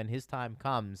interesting when his time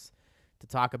comes to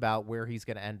talk about where he's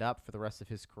going to end up for the rest of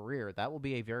his career. That will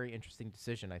be a very interesting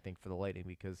decision, I think, for the Lightning,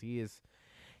 because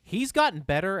he's gotten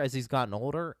better as he's gotten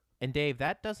older. And Dave,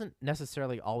 that doesn't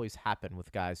necessarily always happen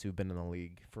with guys who've been in the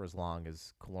league for as long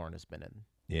as Killorn has been in.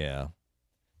 Yeah.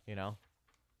 So.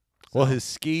 Well, his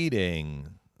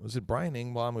skating, was it Brian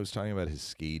Engblom who was talking about his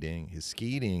skating? His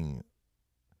skating,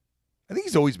 I think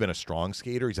he's always been a strong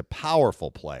skater. He's a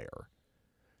powerful player.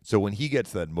 So when he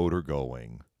gets that motor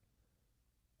going,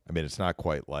 I mean, it's not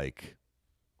quite like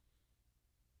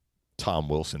Tom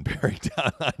Wilson bearing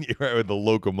down on you, right, with the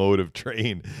locomotive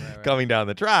train coming down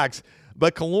the tracks.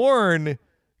 But Killorn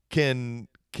can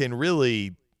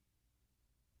really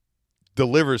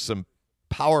deliver some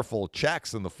powerful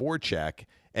checks in the forecheck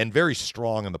and very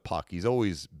strong on the puck. He's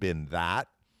always been that.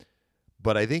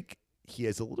 But I think he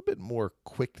has a little bit more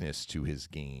quickness to his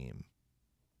game,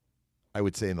 I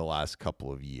would say, in the last couple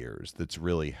of years that's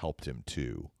really helped him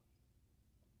too.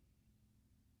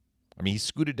 I mean, he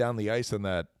scooted down the ice on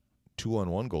that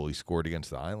 2-on-1 goal he scored against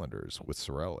the Islanders with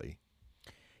Cirelli.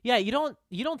 Yeah, you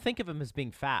don't think of him as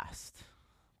being fast,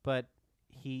 but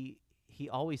he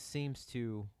always seems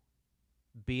to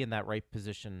be in that right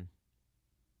position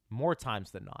more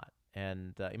times than not.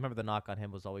 And you remember the knock on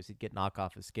him was always he'd get knocked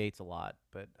off his skates a lot,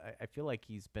 but I feel like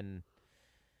he's been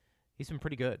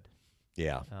pretty good.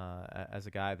 Yeah, as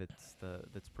a guy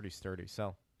that's pretty sturdy.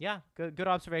 So yeah, good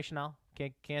observation, Al.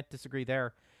 Can't disagree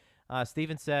there.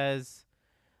 Steven says,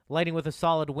 Lightning with a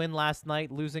solid win last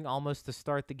night, losing almost to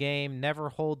start the game. Never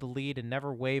hold the lead and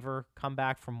never waver. Come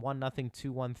back from 1-0,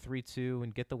 2-1, 3-2,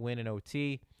 and get the win in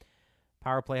OT.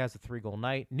 Power play has a 3-goal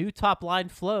night. New top line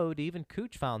flowed. Even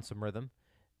Cooch found some rhythm.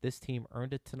 This team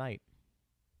earned it tonight.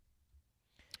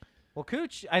 Well,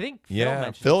 Cooch, I think Phil Yeah,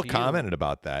 mentioned Phil to you- commented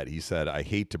about that. He said, I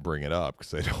hate to bring it up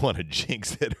because I don't want to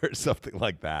jinx it or something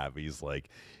like that. But he's like,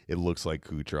 it looks like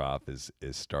Kucherov is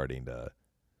starting to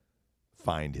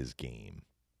find his game,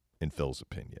 in Phil's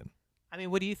opinion. I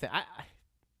mean, what do you think?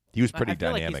 He was pretty I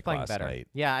feel like he's dynamic playing last better. night.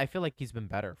 Yeah, I feel like he's been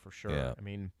better for sure. Yeah. I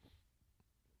mean,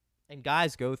 and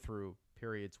guys go through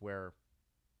periods where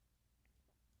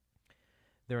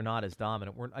they're not as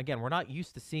dominant. We're not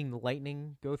used to seeing the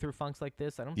Lightning go through funks like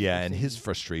this. I don't. Yeah, think and we've his seen-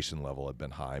 frustration level had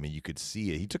been high. I mean, you could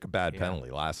see it. He took a bad Yeah.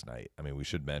 penalty last night. I mean, we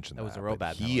should mention that. That was a real but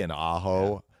bad he penalty. and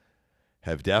Aho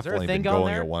have definitely thing been going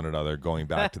going there? at one another going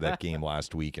back to that game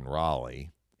last week in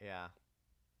Raleigh. Yeah.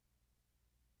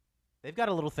 They've got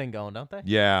a little thing going, don't they?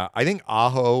 Yeah, I think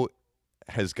Aho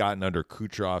has gotten under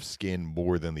Kucherov's skin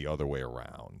more than the other way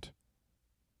around.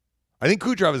 I think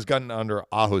Kucherov has gotten under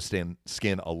Aho's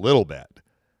skin a little bit.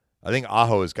 I think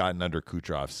Aho has gotten under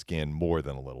Kucherov's skin more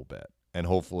than a little bit. And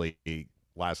hopefully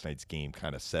last night's game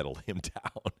kind of settled him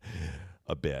down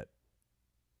a bit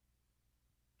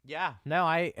Yeah. No,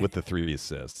 with the 3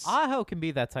 assists. Aho can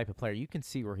be that type of player. You can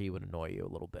see where he would annoy you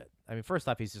a little bit. I mean, first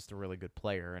off, he's just a really good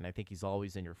player, and I think he's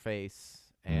always in your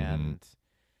face. And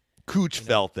Cooch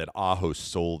felt that Aho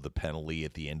sold the penalty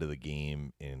at the end of the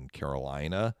game in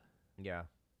Carolina, yeah.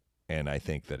 and I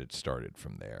think that it started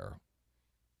from there.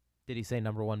 Did he say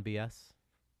number one BS?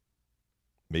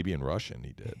 Maybe in Russian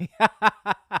he did.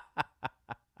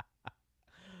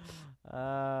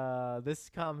 This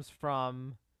comes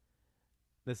from.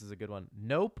 This is a good one.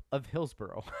 Nope of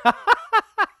Hillsborough.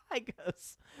 I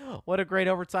guess. What a great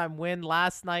overtime win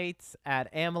last night at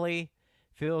Amalie.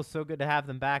 Feels so good to have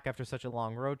them back after such a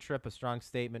long road trip. A strong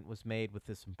statement was made with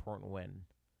this important win.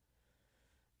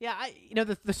 Yeah,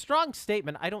 the strong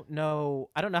statement. I don't know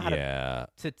how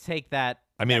to take that.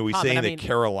 I mean, that are we comment. saying I that mean,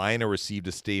 Carolina received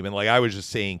a statement? Like I was just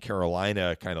saying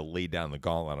Carolina kind of laid down the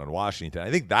gauntlet on Washington.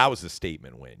 I think that was a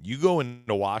statement win. You go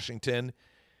into Washington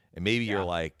and maybe you're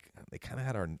like, they kind of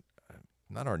had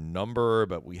not our number,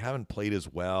 but we haven't played as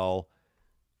well.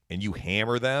 And you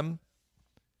hammer them.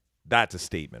 That's a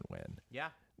statement win. Yeah.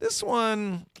 This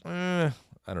one, I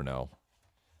don't know.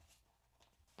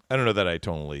 I don't know that I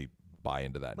totally buy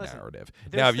into that Listen, narrative.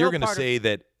 there's Now, if you're still going to part of- say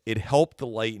that it helped the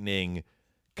Lightning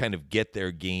kind of get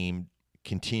their game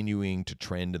continuing to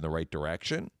trend in the right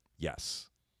direction, yes.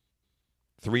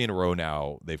 3 in a row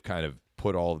now, they've kind of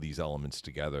put all of these elements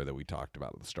together that we talked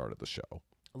about at the start of the show.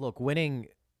 Look, winning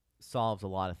solves a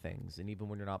lot of things, and even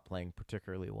when you're not playing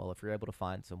particularly well, if you're able to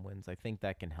find some wins, I think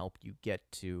that can help you get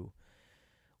to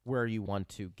where you want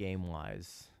to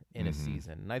game-wise in a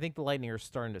season. And I think the Lightning are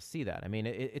starting to see that. I mean,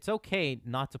 it's okay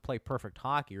not to play perfect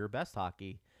hockey or best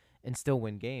hockey and still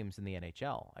win games in the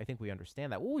NHL. I think we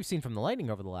understand that. What we've seen from the Lightning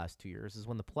over the last 2 years is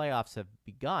when the playoffs have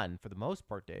begun, for the most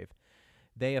part, Dave,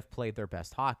 they have played their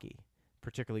best hockey,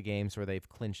 particularly games where they've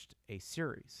clinched a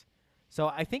series. So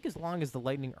I think as long as the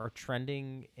Lightning are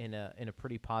trending in a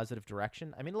pretty positive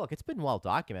direction, I mean, look, it's been well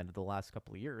documented the last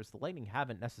couple of years. The Lightning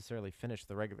haven't necessarily finished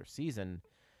the regular season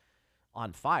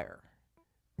on fire.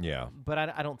 Yeah. But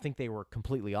I don't think they were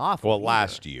completely off. Well,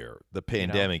 last year, the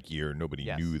pandemic You year, nobody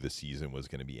Yes. knew the season was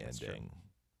going to be That's true. ending.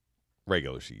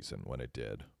 Regular season when it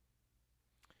did.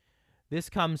 This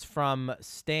comes from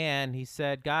Stan. He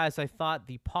said, guys, I thought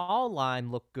the Paul line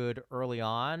looked good early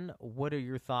on. What are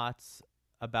your thoughts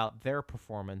about their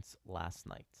performance last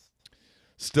night?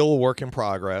 Still a work in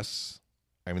progress.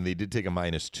 I mean, they did take a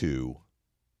 -2,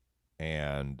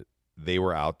 and they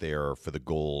were out there for the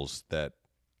goals that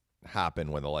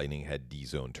happened when the Lightning had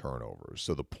D-zone turnovers.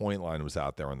 So the point line was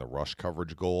out there on the rush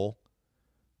coverage goal.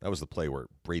 That was the play where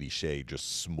Brady Shea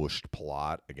just smushed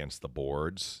Palat against the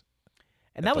boards.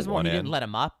 And At that the was one one he didn't end. let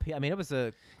him up. I mean, it was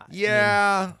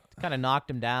kind of knocked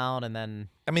him down, and then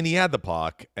I mean, he had the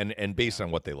puck, and based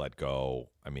on what they let go,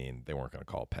 I mean, they weren't going to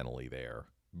call a penalty there.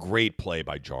 Great play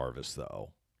by Jarvis,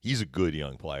 though. He's a good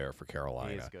young player for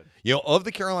Carolina. he is good. You know, of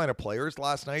the Carolina players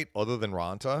last night, other than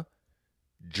Ronta,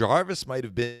 Jarvis might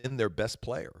have been their best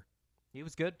player. He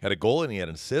was good. Had a goal and he had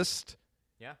an assist.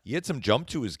 Yeah. He had some jump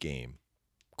to his game.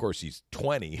 Of course, he's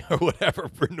 20 or whatever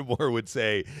Brendan Moore would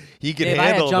say. He can Dave, I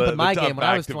had handle jump the in my tough game when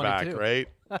I was back-to-back, 22.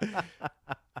 right?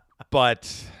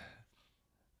 But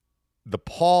the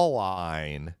Paul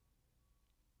line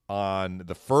on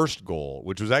the first goal,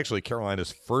 which was actually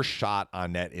Carolina's first shot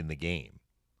on net in the game,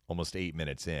 almost 8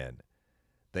 minutes in,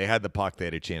 they had the puck, they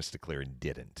had a chance to clear and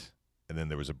didn't. And then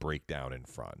there was a breakdown in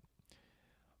front.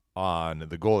 On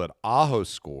the goal that Aho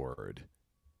scored,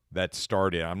 that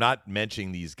started, I'm not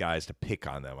mentioning these guys to pick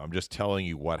on them. I'm just telling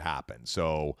you what happened.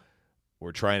 So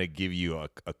we're trying to give you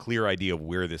a clear idea of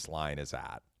where this line is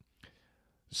at.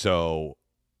 So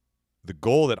the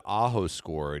goal that Aho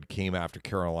scored came after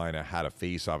Carolina had a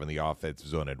face-off in the offensive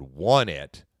zone and won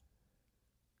it.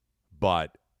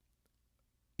 But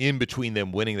in between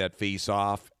them winning that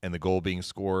face-off and the goal being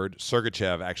scored,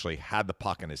 Sergachev actually had the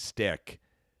puck on his stick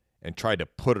and tried to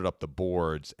put it up the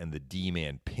boards, and the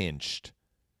D-man pinched.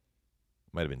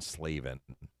 Might have been Slavin,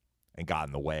 and got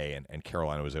in the way, and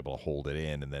Carolina was able to hold it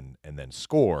in and then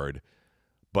scored.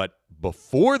 But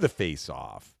before the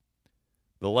face-off,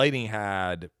 the Lightning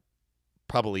had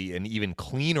probably an even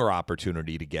cleaner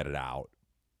opportunity to get it out,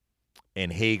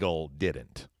 and Hagel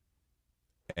didn't.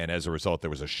 And as a result, there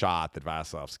was a shot that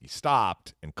Vasilevsky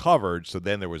stopped and covered, so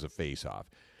then there was a face-off.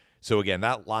 So again,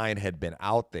 that line had been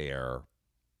out there,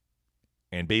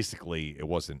 and basically it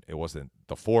wasn't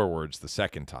the forwards the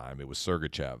second time, it was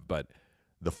Sergachev. But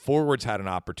the forwards had an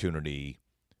opportunity,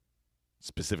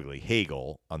 specifically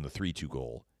Hagel on the 3-2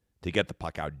 goal, to get the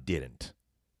puck out, didn't.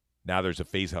 Now there's a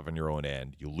face-off on your own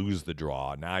end. You lose the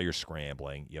draw. Now you're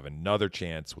scrambling. You have another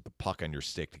chance with the puck on your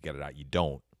stick to get it out. You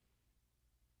don't.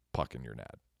 Puck in your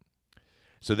net.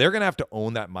 So they're going to have to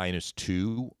own that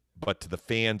 -2. But to the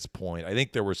fans' point, I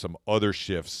think there were some other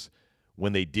shifts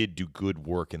when they did do good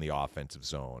work in the offensive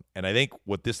zone. And I think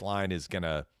what this line is going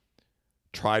to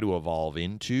try to evolve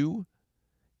into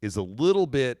is a little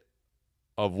bit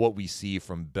of what we see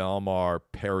from Belmar,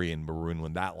 Perry, and Maroon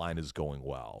when that line is going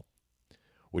well,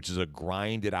 which is a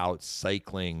grinded-out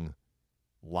cycling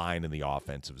line in the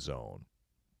offensive zone.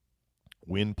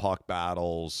 Win puck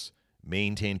battles,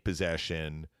 maintain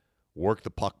possession, work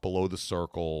the puck below the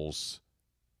circles,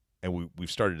 and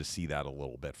we've started to see that a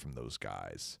little bit from those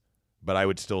guys. But I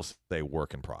would still say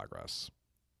work in progress.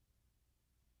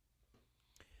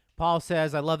 Paul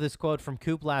says, I love this quote from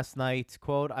Coop last night.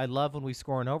 Quote, I love when we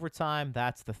score in overtime.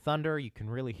 That's the thunder. You can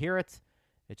really hear it.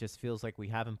 It just feels like we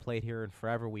haven't played here in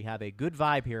forever. We have a good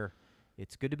vibe here.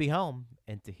 It's good to be home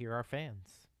and to hear our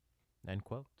fans. End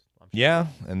quote. Sure. Yeah,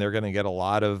 and they're going to get a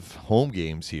lot of home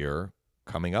games here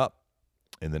coming up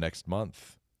in the next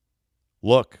month.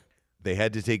 Look, they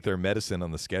had to take their medicine on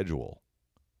the schedule.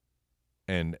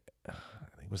 And I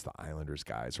think it was the Islanders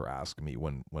guys were asking me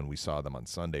when we saw them on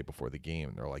Sunday before the game.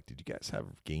 And they're like, did you guys have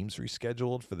games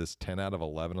rescheduled for this 10 out of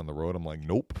 11 on the road? I'm like,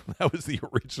 nope. That was the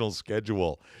original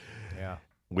schedule. Yeah.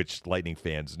 Which Lightning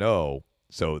fans know.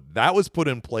 So that was put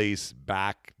in place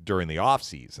back during the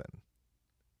offseason.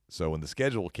 So when the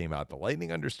schedule came out, the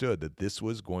Lightning understood that this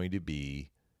was going to be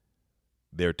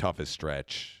their toughest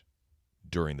stretch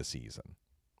during the season.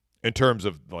 In terms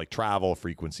of like travel,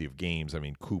 frequency of games, I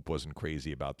mean, Coop wasn't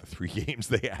crazy about the 3 games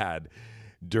they had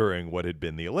during what had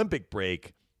been the Olympic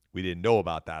break. We didn't know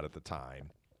about that at the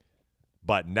time.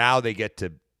 But now they get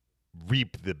to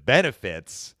reap the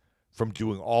benefits from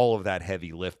doing all of that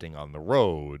heavy lifting on the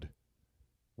road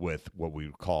with what we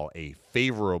would call a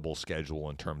favorable schedule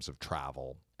in terms of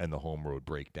travel and the home road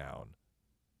breakdown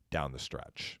down the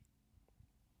stretch.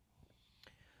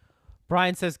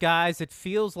 Brian says, guys, it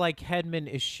feels like Hedman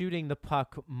is shooting the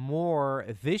puck more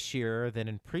this year than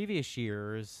in previous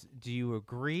years. Do you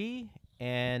agree?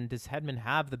 And does Hedman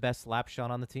have the best slap shot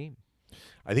on the team?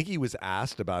 I think he was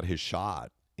asked about his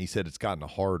shot. He said it's gotten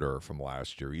harder from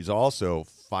last year. He's also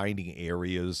finding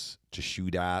areas to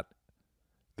shoot at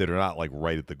that are not like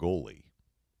right at the goalie.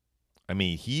 I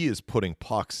mean, he is putting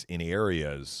pucks in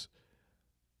areas.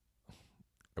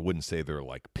 I wouldn't say they're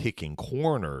like picking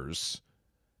corners,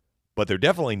 but they're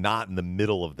definitely not in the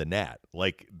middle of the net.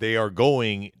 Like they are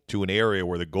going to an area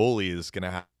where the goalie is going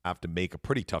to have to make a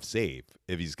pretty tough save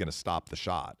if he's going to stop the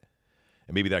shot.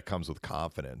 And maybe that comes with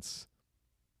confidence.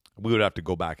 We would have to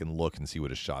go back and look and see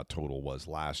what his shot total was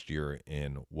last year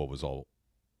in what was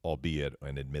albeit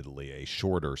and admittedly a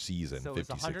shorter season, so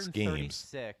 56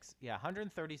 games. Yeah,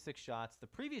 136 shots. The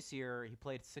previous year, he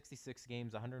played 66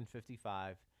 games,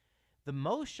 155. The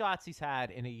most shots he's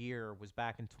had in a year was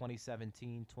back in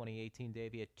 2017, 2018,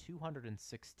 Dave. He had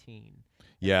 216.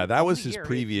 Yeah, that was his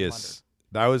previous.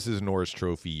 That was his Norris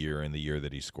Trophy year and the year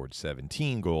that he scored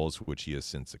 17 goals, which he has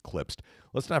since eclipsed.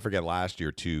 Let's not forget last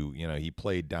year, too. You know, he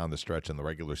played down the stretch in the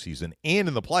regular season and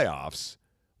in the playoffs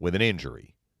with an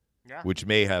injury, which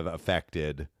may have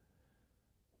affected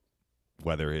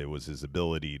whether it was his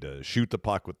ability to shoot the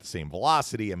puck with the same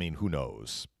velocity. I mean, who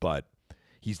knows? But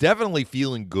he's definitely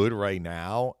feeling good right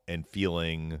now and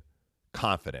feeling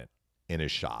confident in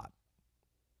his shot.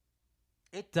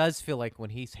 It does feel like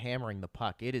when he's hammering the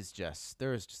puck, there is just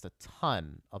a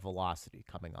ton of velocity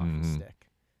coming off the stick.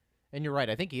 And you're right.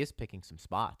 I think he is picking some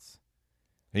spots.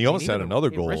 And he almost had another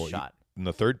goal shot in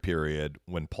the third period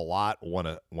when Palat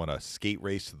won a skate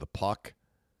race to the puck.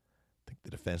 I think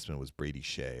the defenseman was Brady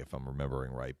Shea, if I'm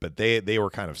remembering right. But they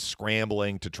were kind of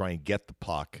scrambling to try and get the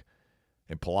puck.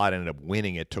 and Palat ended up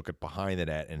winning it, took it behind the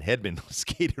net, and Hedman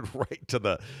skated right to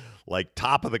the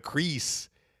top of the crease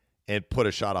and put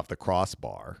a shot off the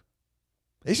crossbar.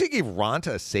 They should give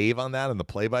Ronta a save on that in the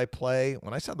play-by-play.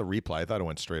 When I saw the replay, I thought it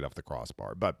went straight off the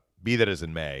crossbar. But be that as it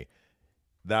may,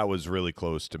 that was really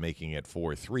close to making it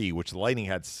 4-3, which the Lightning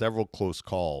had several close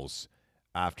calls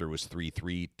after it was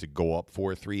 3-3 to go up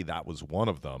 4-3. That was one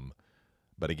of them.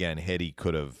 But again, Heddy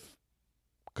could have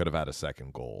had a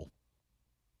second goal.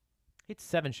 He had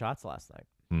 7 shots last night.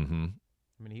 Mm-hmm.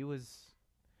 I mean, he was...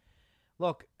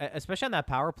 Look, especially on that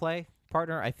power play,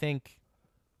 partner, I think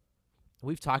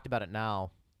we've talked about it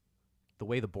now, the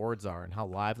way the boards are and how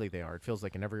lively they are. It feels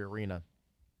like in every arena.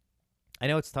 I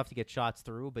know it's tough to get shots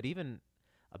through, but even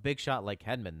a big shot like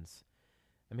Hedman's,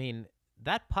 I mean,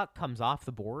 that puck comes off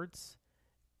the boards.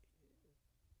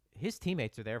 His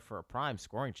teammates are there for a prime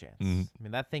scoring chance. Mm-hmm. I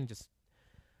mean, that thing just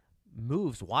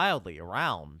moves wildly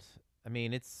around. I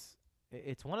mean, it's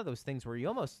one of those things where you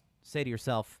almost say to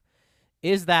yourself,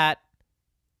 is that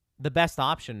the best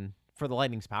option for the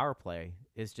Lightning's power play?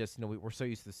 Is just, we're so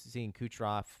used to seeing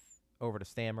Kucherov over to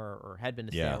Stammer or Hedman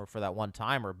to Stammer for that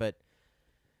one-timer. But,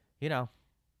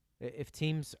 if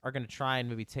teams are going to try and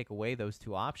maybe take away those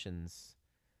two options,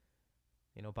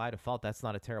 by default, that's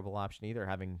not a terrible option either,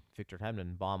 having Victor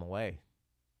Hedman bomb away,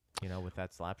 with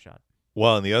that slap shot.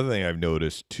 Well, and the other thing I've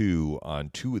noticed, too, on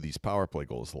 2 of these power play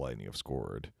goals the Lightning have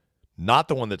scored, not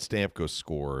the one that Stamkos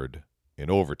scored in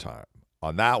overtime.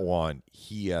 On that one,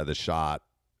 he had the shot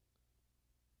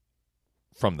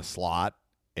from the slot,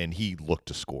 and he looked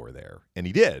to score there. And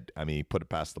he did. I mean, he put it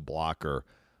past the blocker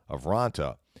of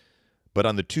Ronta. But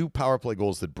on the 2 power play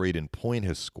goals that Braden Point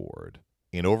has scored,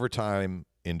 in overtime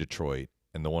in Detroit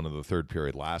and the one in the third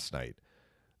period last night,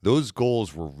 those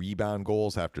goals were rebound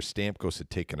goals after Stamkos had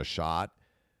taken a shot.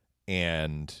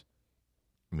 And,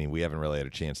 I mean, we haven't really had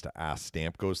a chance to ask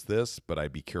Stamkos this, but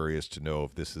I'd be curious to know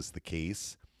if this is the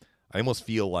case. I almost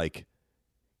feel like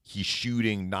he's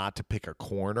shooting not to pick a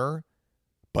corner,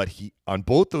 but on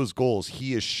both those goals,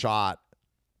 he has shot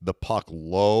the puck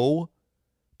low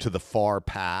to the far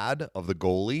pad of the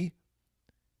goalie,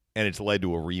 and it's led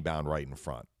to a rebound right in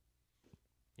front.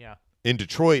 Yeah. In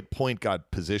Detroit, Point got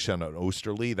position on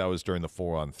Osterley. That was during the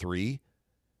 4-on-3,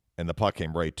 and the puck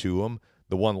came right to him.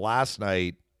 The one last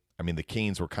night, I mean, the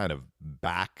Canes were kind of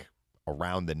back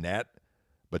around the net,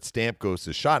 but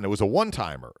Stamkos' shot, and it was a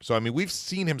one-timer. So, I mean, we've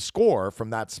seen him score from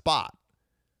that spot.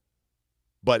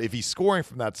 But if he's scoring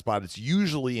from that spot, it's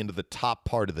usually into the top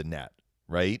part of the net,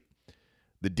 right?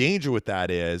 The danger with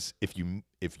that is if you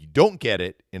don't get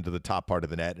it into the top part of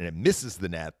the net and it misses the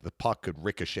net, the puck could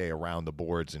ricochet around the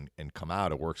boards and come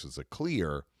out. It works as a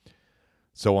clear.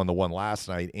 So on the one last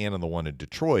night and on the one in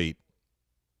Detroit,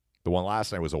 the one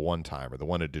last night was a one-timer. The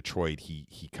one in Detroit,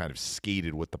 he kind of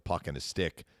skated with the puck and his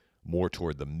stick more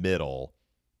toward the middle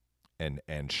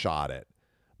and shot it.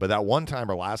 But that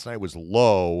one-timer last night was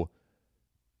low.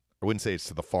 I wouldn't say it's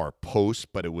to the far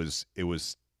post, but it was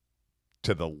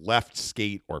to the left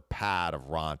skate or pad of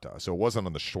Ronta. So it wasn't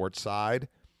on the short side.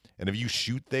 And if you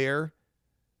shoot there,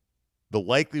 the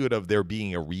likelihood of there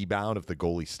being a rebound if the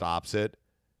goalie stops it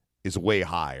is way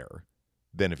higher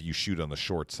than if you shoot on the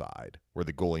short side, where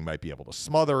the goalie might be able to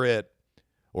smother it,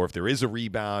 or if there is a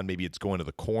rebound, maybe it's going to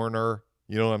the corner.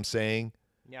 You know what I'm saying?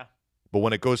 Yeah. But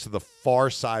when it goes to the far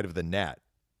side of the net,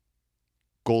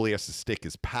 goalie has to stick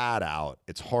his pad out.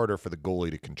 It's harder for the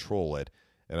goalie to control it.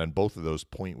 And on both of those,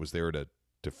 Point was there to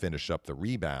finish up the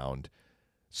rebound.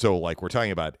 So, like we're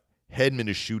talking about, Hedman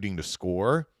is shooting to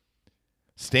score.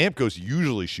 Stamkos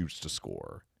usually shoots to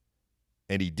score.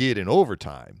 And he did in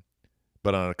overtime.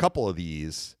 But on a couple of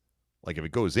these, like if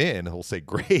it goes in, he'll say,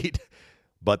 great.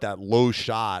 But that low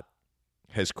shot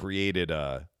has created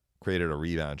a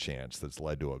rebound chance that's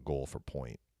led to a goal for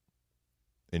Point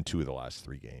in 2 of the last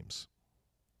 3 games.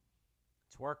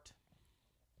 It's worked.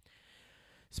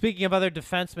 Speaking of other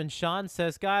defensemen, Sean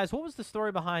says, guys, what was the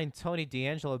story behind Tony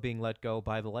DeAngelo being let go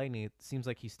by the Lightning? It seems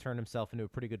like he's turned himself into a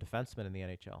pretty good defenseman in the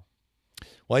NHL.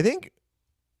 Well, I think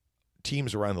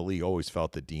teams around the league always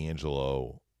felt that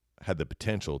DeAngelo had the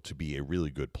potential to be a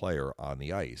really good player on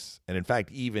the ice. And in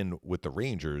fact, even with the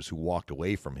Rangers who walked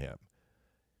away from him,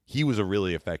 he was a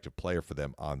really effective player for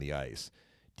them on the ice.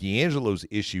 DeAngelo's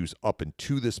issues up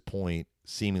until this point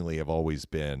seemingly have always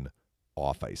been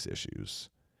off-ice issues.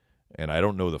 And I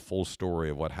don't know the full story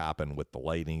of what happened with the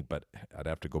Lightning, but I'd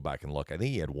have to go back and look. I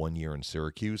think he had 1 year in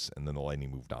Syracuse, and then the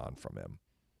Lightning moved on from him.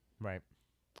 Right.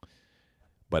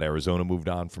 But Arizona moved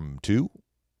on from him too.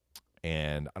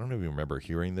 And I don't even remember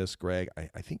hearing this, Greg.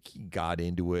 I think he got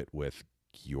into it with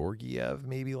Georgiev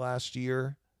maybe last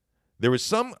year. There was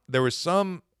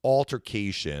some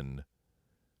altercation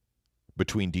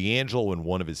between D'Angelo and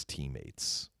one of his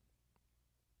teammates.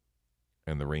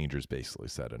 And the Rangers basically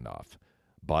said enough.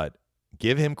 But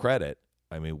give him credit.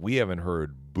 I mean, we haven't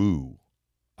heard boo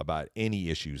about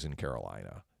any issues in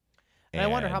Carolina. And I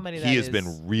wonder how many he has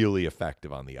been really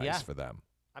effective on the ice for them.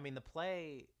 I mean, the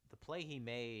play he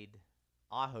made,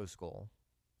 Aho's goal,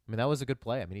 I mean, that was a good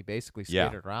play. I mean, he basically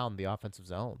skated around the offensive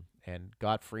zone and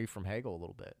got free from Hagel a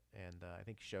little bit. And I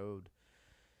think showed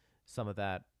some of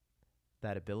that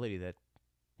ability that,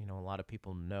 you know, a lot of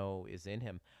people know is in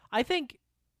him. I think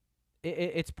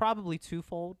it's probably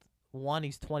twofold. One,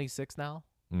 he's 26 now.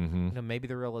 Mm-hmm. You know, maybe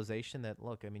the realization that,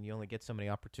 look, I mean, you only get so many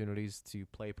opportunities to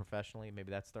play professionally.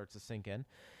 Maybe that starts to sink in.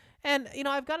 And, you know,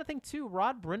 I've got to think, too,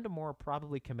 Rod Brind'Amour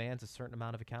probably commands a certain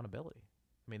amount of accountability.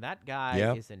 I mean, that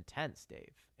guy is intense,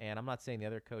 Dave. And I'm not saying the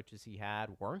other coaches he had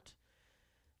weren't.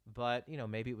 But, you know,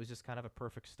 maybe it was just kind of a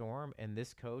perfect storm. And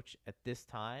this coach at this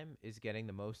time is getting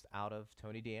the most out of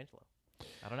Tony DeAngelo.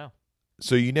 I don't know.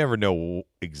 So you never know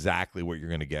exactly what you're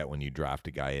going to get when you draft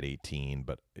a guy at 18,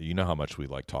 but you know how much we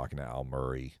like talking to Al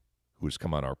Murray, who's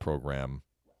come on our program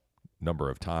a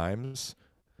number of times.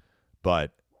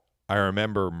 But I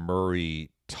remember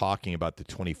Murray talking about the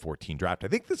 2014 draft. I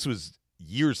think this was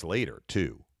years later,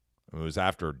 too. It was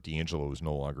after DeAngelo was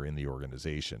no longer in the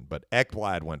organization. But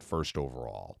Ekblad went first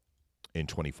overall in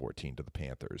 2014 to the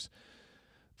Panthers.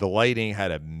 The Lightning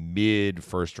had a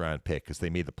mid-first-round pick because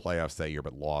they made the playoffs that year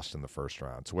but lost in the first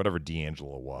round. So whatever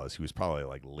DeAngelo was, he was probably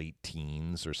like late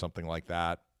teens or something like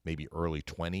that, maybe early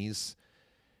 20s.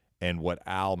 And what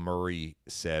Al Murray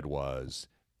said was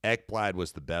Ekblad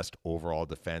was the best overall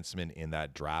defenseman in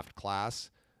that draft class,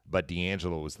 but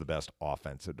DeAngelo was the best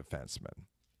offensive defenseman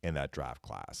in that draft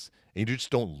class. And you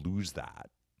just don't lose that,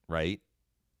 right?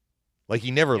 Like he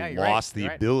never lost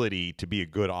the ability to be a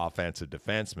good offensive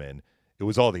defenseman. It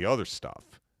was all the other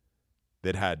stuff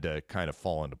that had to kind of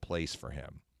fall into place for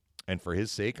him. And for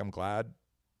his sake, I'm glad,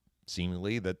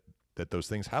 seemingly, that those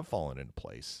things have fallen into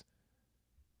place.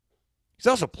 He's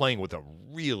also playing with a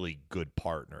really good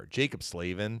partner, Jacob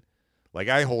Slavin. Like,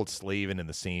 I hold Slavin in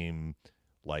the same,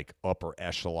 like, upper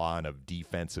echelon of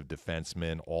defensive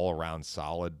defensemen, all-around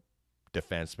solid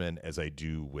defensemen as I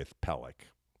do with Pelech,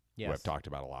 who I've talked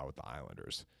about a lot with the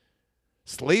Islanders.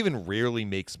 Slavin rarely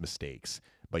makes mistakes.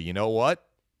 But you know what?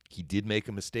 He did make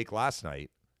a mistake last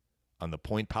night on the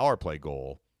point power play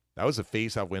goal. That was a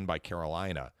face-off win by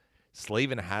Carolina.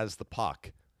 Slavin has the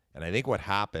puck. And I think what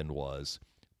happened was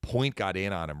Point got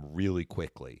in on him really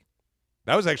quickly.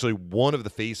 That was actually one of the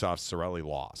face-offs Cirelli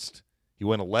lost. He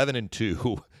went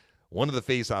 11-2. One of the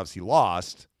face-offs he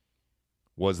lost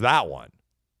was that one.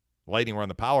 Lightning were on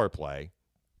the power play.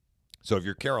 So if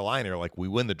you're Carolina, you're like, we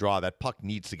win the draw. That puck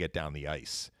needs to get down the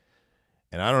ice.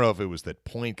 And I don't know if it was that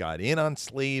Point got in on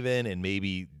Slavin and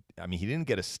maybe, I mean, he didn't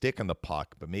get a stick on the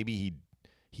puck, but maybe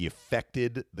he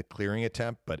affected the clearing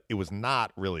attempt, but it was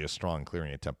not really a strong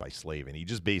clearing attempt by Slavin. He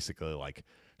just basically like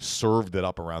served it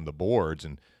up around the boards,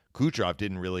 and Kucherov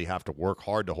didn't really have to work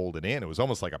hard to hold it in. It was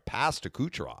almost like a pass to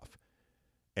Kucherov.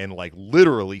 And like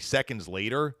literally seconds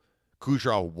later,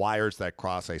 Kucherov wires that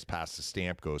cross-ice pass to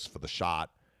Stamkos for the shot,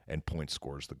 and Point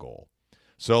scores the goal.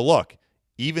 So look,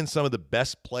 even some of the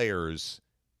best players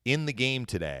in the game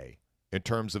today, in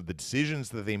terms of the decisions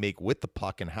that they make with the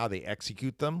puck and how they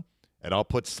execute them, and I'll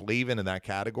put Slavin in that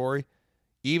category,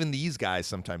 even these guys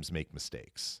sometimes make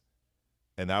mistakes.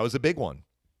 And that was a big one.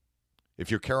 If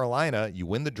you're Carolina, you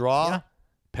win the draw,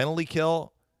 penalty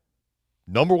kill,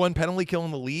 number one penalty kill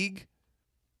in the league,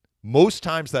 most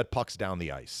times that puck's down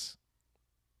the ice.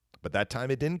 But that time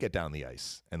it didn't get down the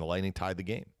ice, and the Lightning tied the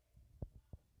game.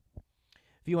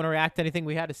 If you want to react to anything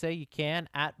we had to say, you can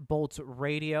at Bolts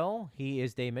Radio. He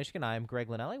is Dave Mishkin. I am Greg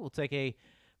Linelli. We'll take a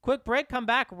quick break, come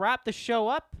back, wrap the show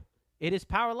up. It is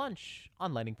Power Lunch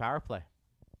on Lightning Power Play.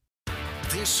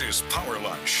 This is Power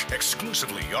Lunch,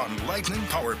 exclusively on Lightning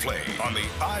Power Play on the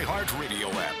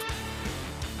iHeartRadio app.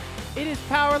 It is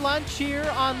Power Lunch here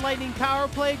on Lightning Power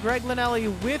Play. Greg Linelli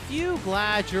with you.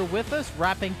 Glad you're with us.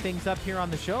 Wrapping things up here on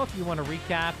the show. If you want to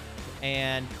recap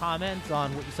and comment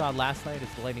on what you saw last night,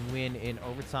 it's the Lightning win in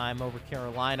overtime over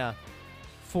Carolina,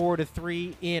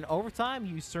 4-3 in overtime.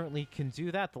 You certainly can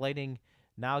do that. The Lightning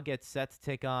now get set to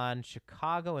take on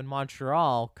Chicago and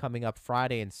Montreal coming up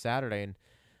Friday and Saturday. And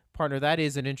partner, that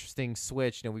is an interesting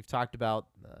switch. You know, we've talked about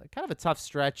kind of a tough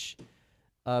stretch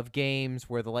of games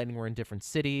where the Lightning were in different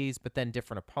cities, but then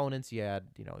different opponents. You had,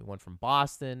 you went from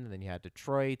Boston, and then you had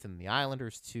Detroit and the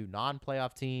Islanders, two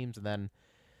non-playoff teams, and then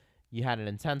you had an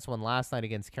intense one last night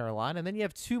against Carolina. And then you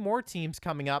have two more teams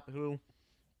coming up who,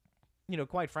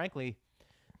 quite frankly,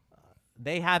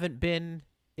 they haven't been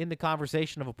in the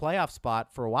conversation of a playoff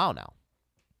spot for a while now.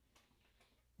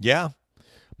 Yeah.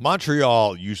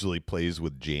 Montreal usually plays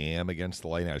with jam against the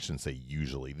Lightning. I shouldn't say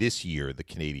usually. This year, the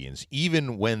Canadiens,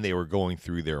 even when they were going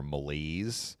through their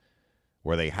malaise,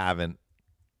 where they hadn't,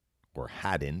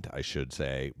 I should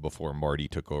say, before Marty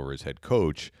took over as head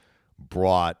coach,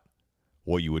 brought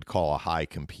what you would call a high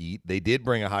compete. They did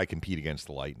bring a high compete against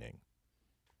the Lightning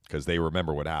because they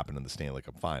remember what happened in the Stanley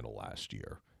Cup final last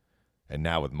year. And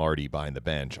now with Marty behind the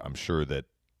bench, I'm sure that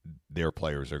their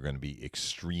players are going to be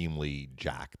extremely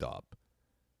jacked up.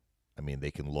 I mean,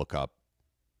 they can look up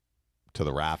to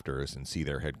the rafters and see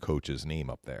their head coach's name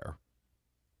up there.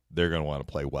 They're going to want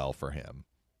to play well for him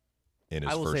in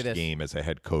his first game as a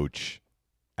head coach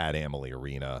at Amalie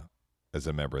Arena as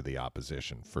a member of the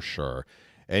opposition, for sure.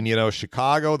 And,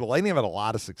 Chicago, the Lightning have had a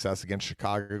lot of success against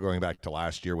Chicago going back to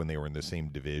last year when they were in the same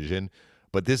division.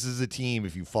 But this is a team,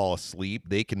 if you fall asleep,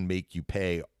 they can make you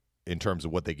pay in terms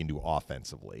of what they can do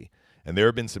offensively. And there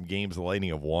have been some games the Lightning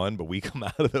have won, but we come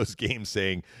out of those games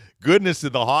saying, goodness,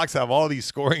 did the Hawks have all these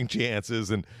scoring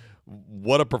chances, and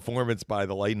what a performance by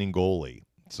the Lightning goalie.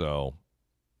 So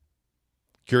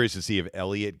curious to see if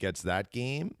Elliott gets that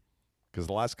game, because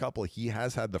the last couple, he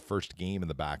has had the first game in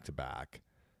the back-to-back,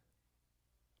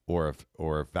 or if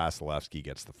Vasilevsky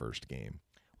gets the first game.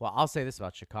 Well, I'll say this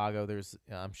about Chicago.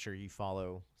 I'm sure you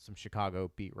follow some Chicago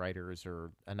beat writers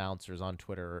or announcers on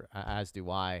Twitter, as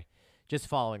do I. Just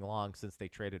following along since they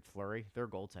traded Fleury, their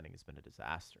goaltending has been a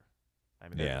disaster. I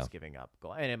mean, they're just giving up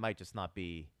goal. And it might just not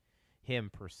be him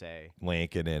per se.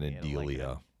 Lankinen and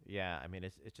Delia. Yeah, I mean,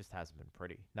 it just hasn't been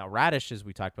pretty. Now, Radish, as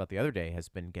we talked about the other day, has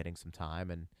been getting some time,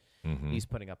 and he's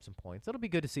putting up some points. It'll be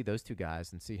good to see those two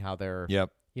guys and see how they're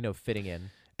fitting in.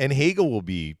 And Hagel will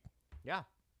be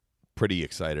pretty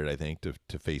excited, I think,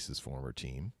 to face his former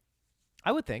team.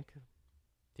 I would think.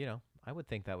 I would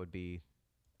think that would be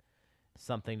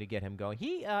something to get him going.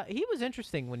 He was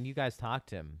interesting when you guys talked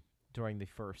to him during the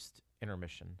first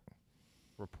intermission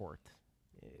report.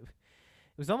 It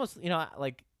was almost,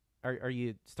 like, are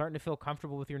you starting to feel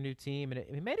comfortable with your new team? And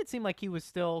it made it seem like he was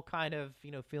still kind of,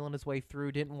 feeling his way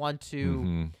through, didn't want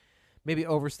to maybe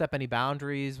overstep any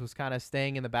boundaries, was kind of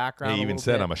staying in the background. He even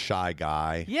said, I'm a shy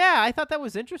guy. Yeah, I thought that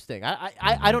was interesting.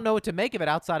 I don't know what to make of it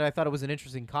outside. I thought it was an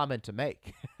interesting comment to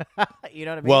make. You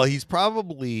know what I mean? Well, he's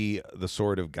probably the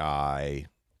sort of guy,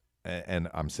 and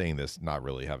I'm saying this not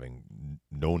really having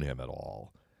known him at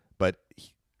all, but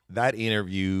that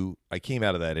interview, I came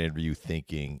out of that interview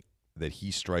thinking that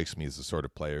he strikes me as the sort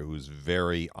of player who's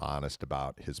very honest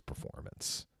about his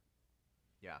performance.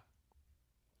 Yeah.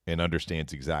 And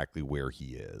understands exactly where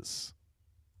he is.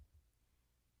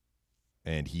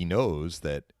 And he knows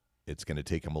that it's going to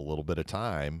take him a little bit of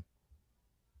time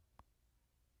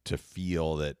to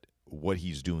feel that what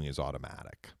he's doing is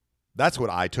automatic. That's what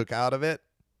I took out of it.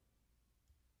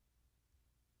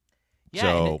 Yeah,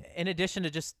 so, in addition to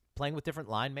just playing with different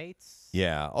line mates.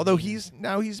 Yeah, although he's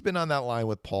been on that line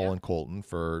with Paul and Colton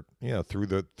for, through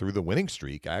the winning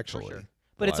streak, actually. For sure.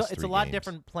 But it's a lot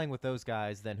different playing with those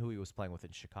guys than who he was playing with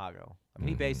in Chicago. I mean,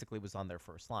 he basically was on their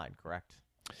first line, correct?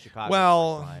 Chicago's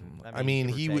first line. I mean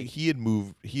he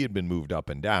had been moved up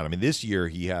and down. I mean, this year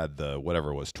he had the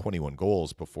whatever it was 21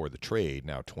 goals before the trade,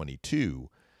 now 22.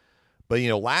 But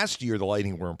last year the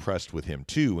Lightning were impressed with him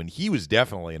too, and he was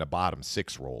definitely in a bottom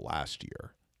 6 role last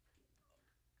year.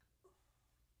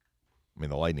 I mean,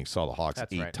 the Lightning saw the Hawks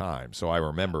 8 times, so I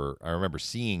remember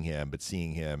seeing him, but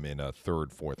seeing him in a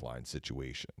third, fourth line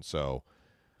situation. So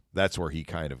that's where he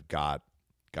kind of got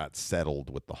settled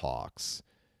with the Hawks.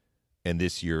 And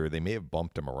this year they may have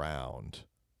bumped him around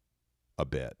a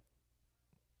bit.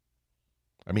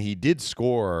 I mean, he did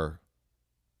score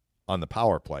on the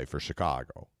power play for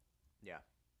Chicago. Yeah.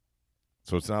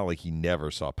 So it's not like he never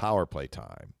saw power play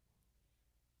time.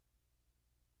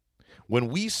 When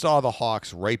we saw the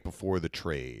Hawks right before the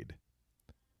trade,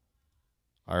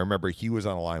 I remember he was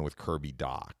on a line with Kirby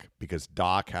Dach, because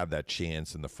Dach had that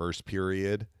chance in the first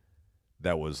period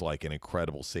that was like an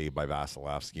incredible save by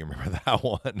Vasilevsky. You remember that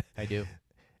one? I do.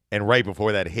 And right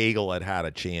before that, Hagel had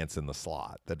a chance in the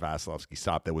slot that Vasilevsky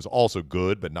stopped that was also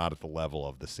good, but not at the level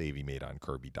of the save he made on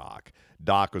Kirby Dach.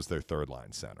 Dach was their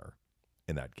third-line center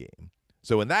in that game.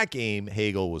 So in that game,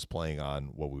 Hagel was playing on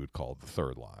what we would call the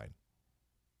third line.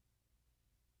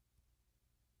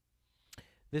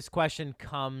 This question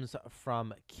comes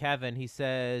from Kevin. He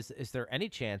says, is there any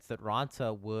chance that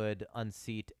Raanta would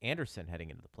unseat Anderson heading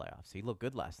into the playoffs? He looked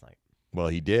good last night. Well,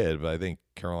 he did, but I think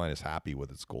Carolina's happy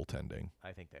with its goaltending.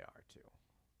 I think they are, too.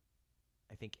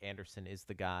 I think Anderson is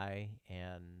the guy.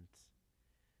 And,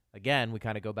 again, we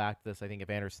kind of go back to this. I think if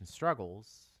Anderson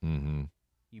struggles,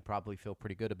 you probably feel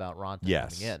pretty good about Raanta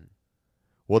coming in.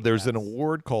 Well, there's an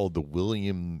award called the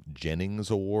William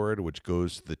Jennings Award, which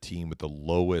goes to the team with the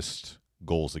lowest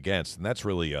goals against, and that's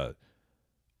really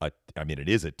it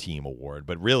is a team award,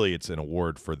 but really it's an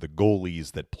award for the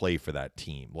goalies that play for that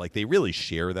team. Like, they really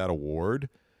share that award,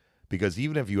 because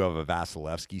even if you have a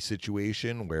Vasilevsky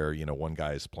situation where, one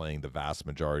guy is playing the vast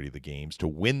majority of the games, to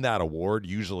win that award,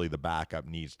 usually the backup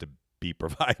needs to be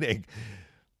providing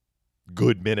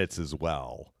good minutes as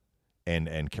well.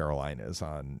 And Carolina is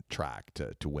on track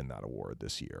to win that award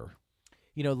this year.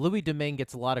 Louis Domingue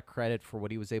gets a lot of credit for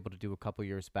what he was able to do a couple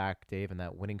years back, Dave, and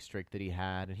that winning streak that he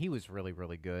had. And he was really,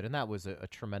 really good. And that was a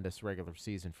tremendous regular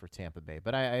season for Tampa Bay.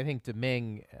 But I think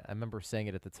Domingue, I remember saying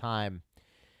it at the time,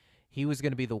 he was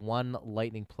going to be the one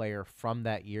Lightning player from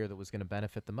that year that was going to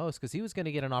benefit the most, because he was going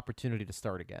to get an opportunity to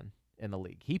start again in the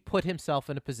league. He put himself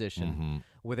in a position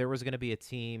where there was going to be a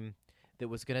team that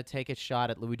was going to take a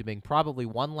shot at Louis Domingue probably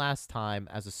one last time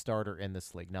as a starter in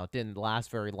this league. Now, it didn't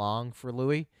last very long for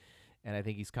Louis, and I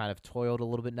think he's kind of toiled a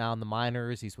little bit now in the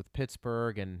minors. He's with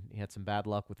Pittsburgh, and he had some bad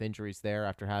luck with injuries there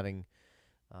after having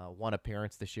one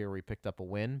appearance this year where he picked up a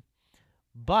win.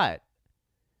 But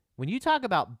when you talk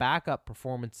about backup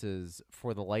performances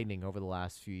for the Lightning over the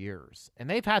last few years, and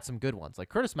they've had some good ones, like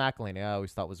Curtis McElhinney, I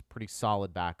always thought was a pretty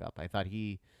solid backup. I thought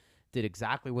he did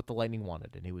exactly what the Lightning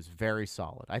wanted, and he was very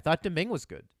solid. I thought Domingue was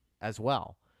good as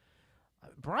well.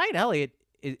 Brian Elliott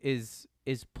is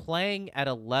playing at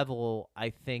a level,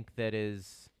 I think, that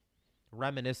is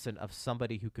reminiscent of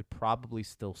somebody who could probably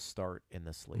still start in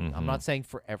this league. I'm not saying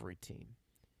for every team,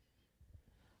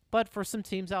 but for some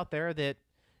teams out there that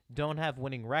don't have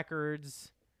winning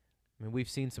records. I mean, we've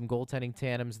seen some goaltending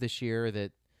tandems this year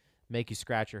that make you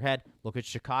scratch your head. Look at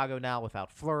Chicago now without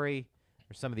Fleury,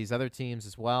 or some of these other teams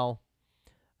as well.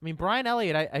 I mean, Brian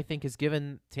Elliott, I think, has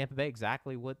given Tampa Bay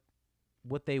exactly what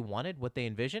they wanted, what they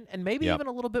envisioned, and maybe even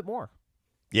a little bit more.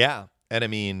 Yeah, and I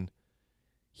mean,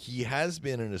 he has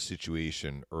been in a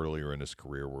situation earlier in his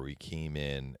career where he came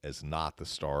in as not the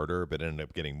starter, but ended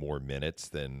up getting more minutes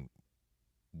than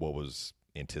what was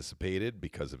anticipated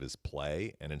because of his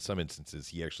play. And in some instances,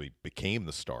 he actually became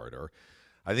the starter.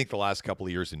 I think the last couple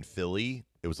of years in Philly,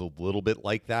 it was a little bit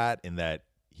like that, in that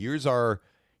here's our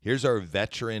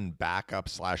veteran backup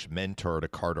 / mentor to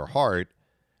Carter Hart,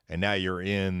 and now you're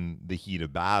in the heat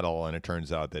of battle, and it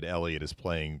turns out that Elliott is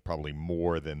playing probably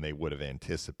more than they would have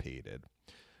anticipated.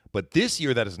 But this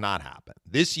year, that has not happened.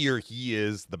 This year, he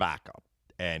is the backup,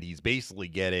 and he's basically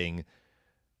getting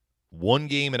one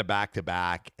game in a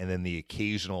back-to-back and then the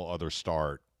occasional other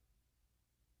start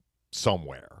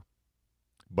somewhere.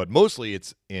 But mostly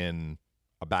it's in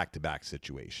a back-to-back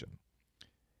situation.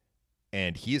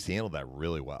 And he has handled that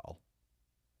really well.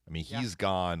 I mean, he's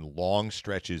gone long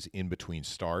stretches in between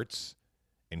starts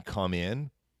and come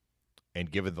in and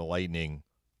given the Lightning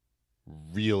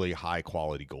really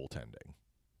high-quality goaltending.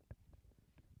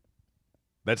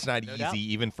 That's not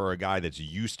easy, even for a guy that's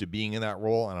used to being in that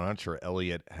role, and I'm not sure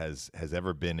Elliott has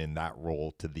ever been in that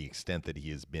role to the extent that he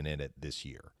has been in it this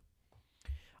year.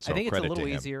 So I think it's a little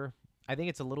easier. I think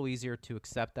it's a little easier to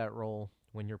accept that role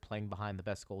when you're playing behind the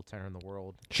best goaltender in the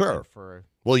world. Sure.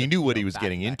 Well, you knew what he was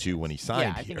getting into when he signed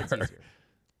here. Yeah, I think it's easier.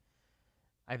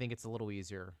 I think it's a little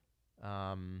easier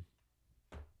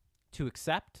to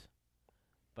accept,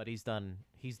 but he's done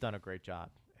a great job,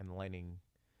 and the Lightning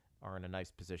are in a nice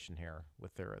position here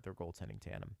with their goaltending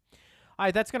tandem. All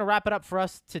right, that's going to wrap it up for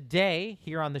us today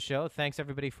here on the show. Thanks,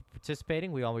 everybody, for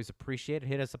participating. We always appreciate it.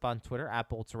 Hit us up on Twitter,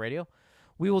 @BoltsRadio.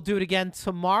 We will do it again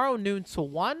tomorrow, noon to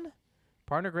 1.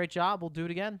 Partner, great job. We'll do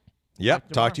it again. Yep,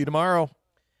 talk to you tomorrow.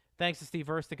 Thanks to Steve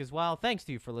Verstic as well. Thanks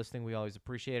to you for listening. We always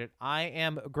appreciate it. I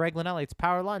am Greg Linnelli. It's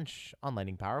Power Lunch on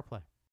Lightning Power Play.